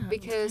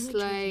because,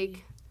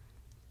 like,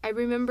 I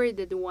remember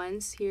that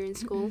once here in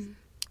school,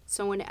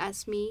 someone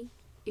asked me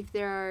if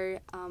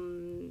there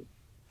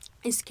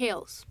are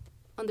scales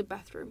on the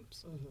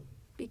bathrooms,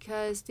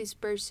 because this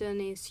person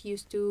is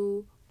used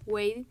to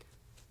weigh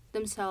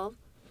themselves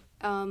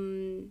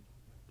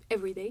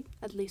every day,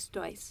 at least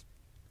twice.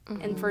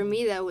 And for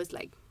me, that was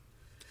like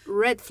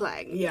red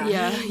flag.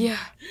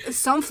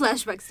 Some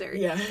flashbacks there.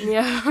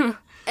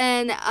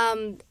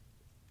 And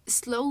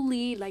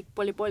slowly, like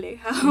pole, I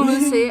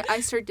would say, I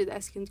started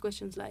asking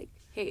questions like,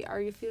 hey,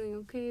 are you feeling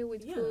okay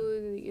with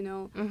food? You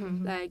know,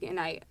 like, and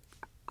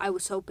I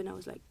was open. I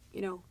was like,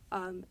 you know,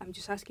 I'm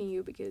just asking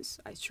you because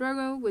I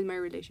struggle with my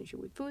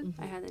relationship with food.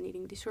 I had an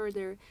eating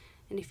disorder.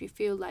 And if you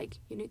feel like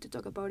you need to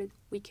talk about it,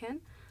 we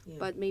can.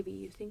 But maybe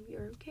you think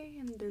you're okay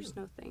and there's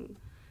nothing.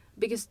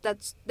 Because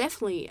that's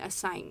definitely a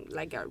sign,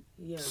 like a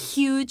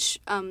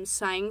huge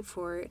sign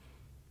for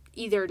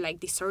either, like,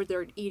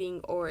 disordered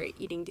eating or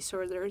eating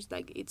disorders.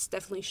 Like, it's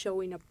definitely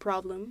showing a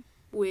problem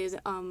with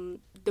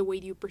the way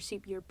you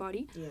perceive your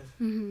body.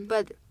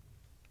 But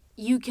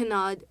you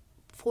cannot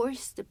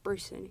force the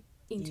person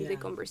into the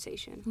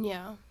conversation.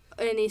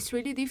 And it's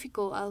really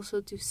difficult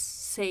also to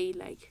say,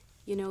 like,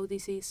 you know,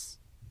 this is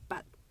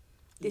bad.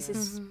 this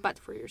is bad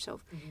for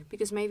yourself,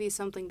 because maybe it's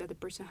something that the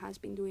person has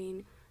been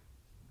doing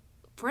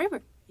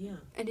forever,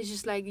 and it's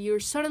just like you're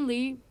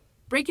suddenly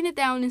breaking it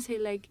down and say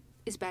like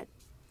it's bad.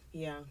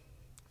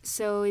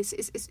 So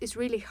it's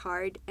really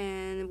hard,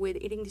 and with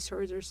eating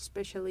disorders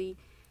especially,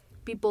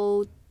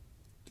 people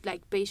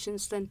like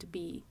patients tend to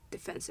be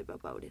defensive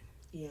about it.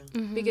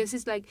 Because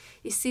it's like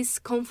it's this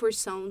comfort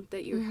zone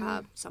that you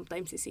have.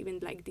 Sometimes it's even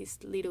like this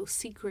little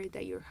secret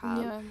that you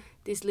have,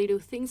 these little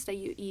things that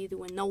you eat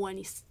when no one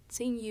is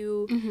seeing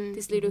you,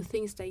 these little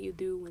things that you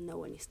do when no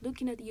one is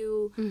looking at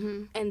you,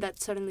 and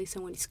that suddenly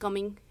someone is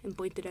coming and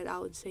pointed it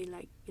out and saying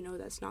like, you know,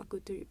 that's not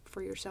good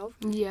for yourself.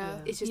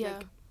 It's just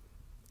like,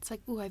 it's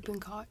like, oh, I've been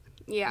caught.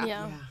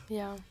 Yeah.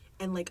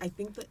 And like I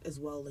think that as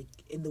well, like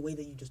in the way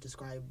that you just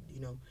described,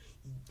 you know,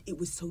 it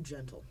was so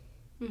gentle.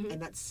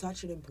 And that's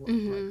such an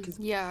important part.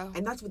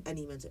 And that's with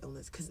any mental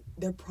illness, because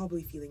they're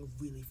probably feeling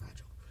really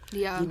fragile.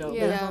 You know,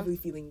 they're probably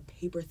feeling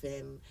paper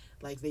thin,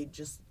 like they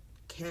just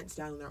can't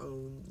stand on their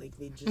own, like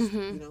they just,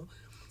 you know.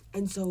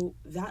 And so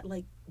that,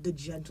 like, the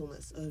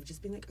gentleness of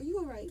just being like, are you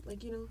all right?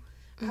 Like, you know,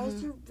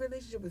 how's your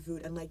relationship with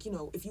food? And, like, you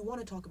know, if you want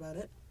to talk about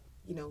it,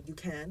 you know, you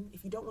can.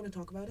 If you don't want to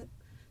talk about it,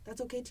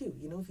 that's okay too,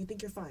 you know, if you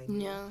think you're fine.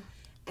 You know?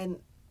 And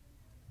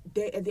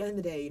they, at the end of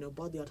the day, you know,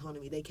 bodily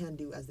autonomy, they can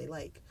do as they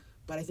like.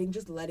 But I think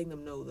just letting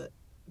them know that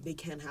they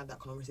can have that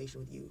conversation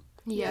with you.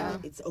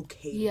 And it's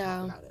okay to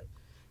talk about it.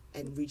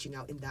 And reaching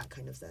out in that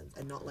kind of sense.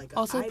 And not like...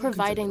 Also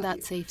providing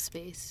that safe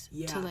space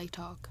to, like,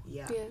 talk.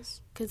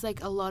 Yes. Because,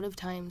 like, a lot of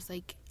times,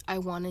 like, I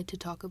wanted to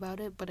talk about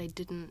it, but I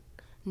didn't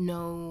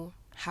know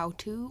how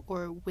to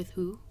or with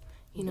who,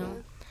 you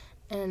know?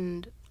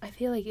 And I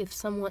feel like if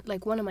someone...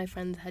 Like, one of my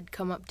friends had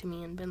come up to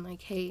me and been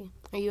like, hey,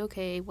 are you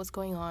okay? What's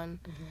going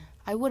on?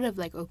 I would have,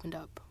 like, opened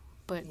up.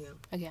 But,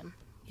 again,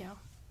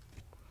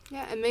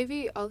 Yeah, and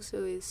maybe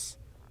also is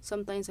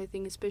sometimes I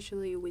think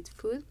especially with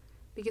food,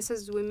 because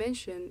as we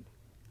mentioned,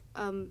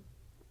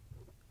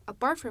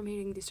 apart from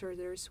eating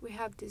disorders, we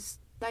have this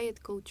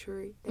diet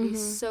culture that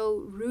is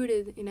so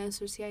rooted in our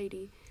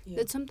society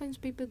that sometimes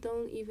people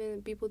don't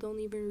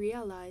even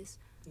realize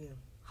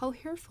how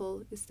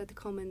hurtful is that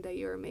comment that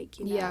you're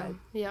making at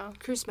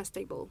Christmas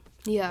table.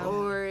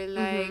 Or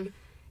like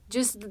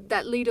just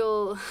that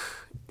little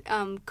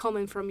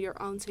comment from your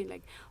own saying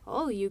like,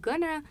 oh, you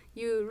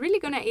really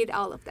gonna eat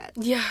all of that.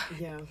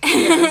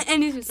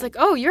 And it's just like,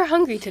 oh, you're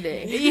hungry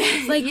today.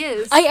 It's like,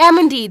 yes, I am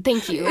indeed,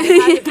 thank you.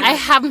 I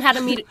haven't had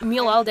a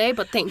meal all day,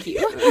 but thank you.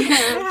 I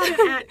had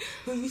an aunt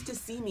who used to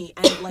see me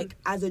and, like,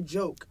 as a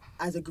joke,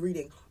 as a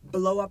greeting,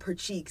 blow up her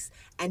cheeks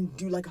and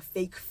do like a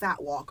fake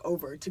fat walk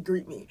over to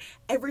greet me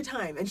every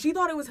time, and she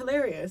thought it was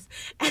hilarious.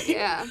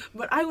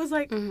 But I was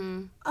like,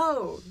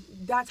 oh,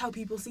 that's how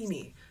people see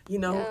me, you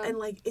know. And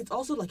like it's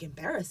also like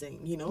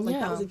embarrassing, you know, like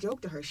that was a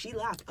joke to her. She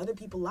laughed, other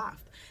people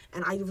laughed,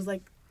 and I was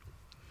like,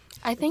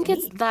 I think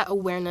it's that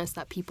awareness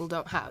that people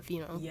don't have, you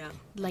know.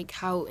 Like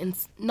how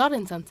not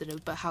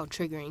insensitive, but how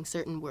triggering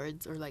certain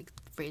words or like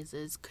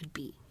phrases could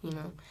be, you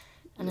know.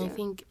 And I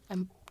think I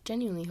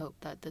genuinely hope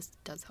that this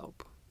does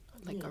help,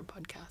 like our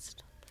podcast.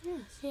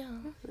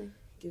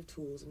 Give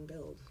tools and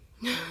build.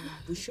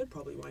 We should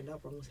probably wind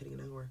up. We're almost hitting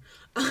an hour.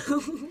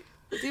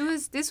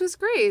 This was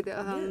great.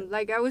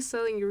 Like I was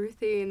telling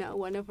Ruthie in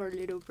one of our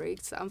little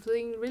breaks, I'm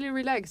feeling really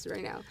relaxed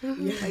right now.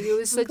 Like it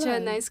was such a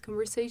nice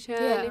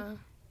conversation.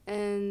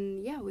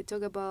 And we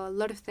talk about a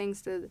lot of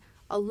things that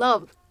I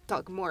love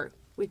talk more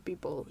with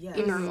people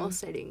in normal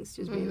settings.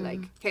 Just being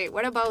like, hey,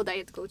 what about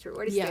diet culture?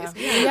 What is this?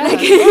 And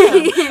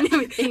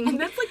everything.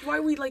 And that's like why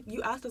we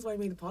you asked us why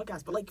we made the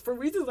podcast, but like for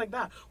reasons like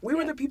that, we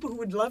were the people who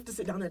would love to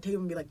sit down at a table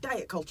and be like,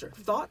 diet culture,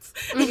 thoughts?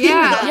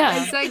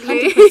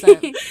 Exactly.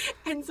 100%.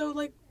 And so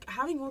like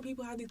having more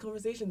people have these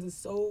conversations is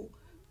so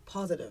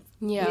positive.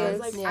 Because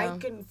like I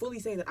can fully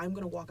say that I'm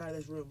gonna walk out of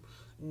this room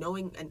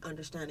knowing and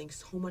understanding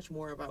so much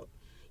more about,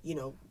 you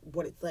know,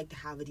 what it's like to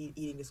have an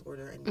eating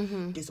disorder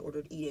and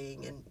disordered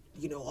eating and,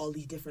 you know, all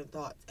these different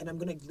thoughts. And I'm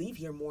going to leave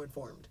here more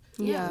informed,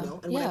 you know?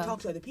 And when I talk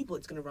to other people,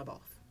 it's going to rub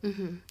off.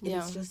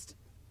 It's just,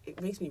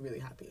 it makes me really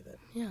happy that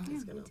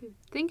it's going to...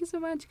 Thank you so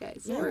much,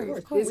 guys. Yeah,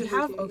 of course. We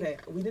have,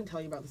 we didn't tell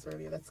you about this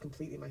earlier. That's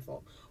completely my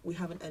fault. We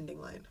have an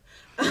ending line.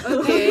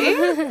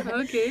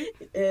 Okay.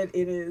 And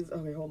it is,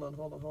 hold on.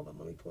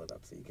 Let me pull it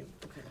up so you can,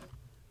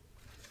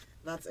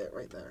 That's it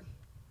right there.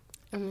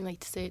 And we like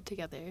to say it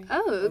together.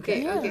 Oh,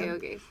 okay.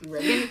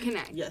 Ready? Can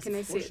I? Yes, can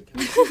I say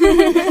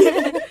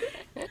it?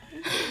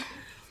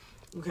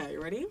 Okay,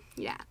 you ready?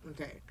 Yeah.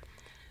 Okay.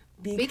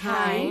 Be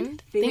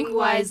kind, think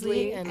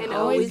wisely, and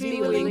always be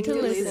willing to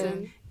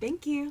listen.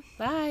 Thank you.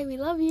 Bye, we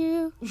love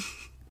you.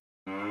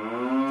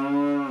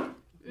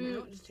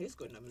 It just tastes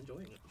good and I'm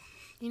enjoying it.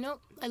 You know,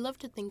 I love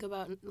to think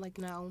about, like,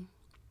 now,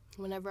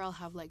 whenever I'll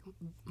have, like,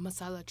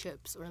 masala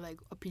chips or, like,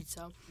 a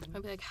pizza,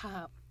 I'll be like,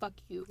 fuck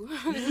you.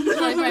 This is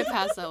like my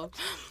pass out.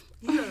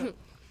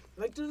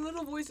 Like, there's a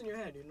little voice in your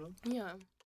head, you know? Yeah.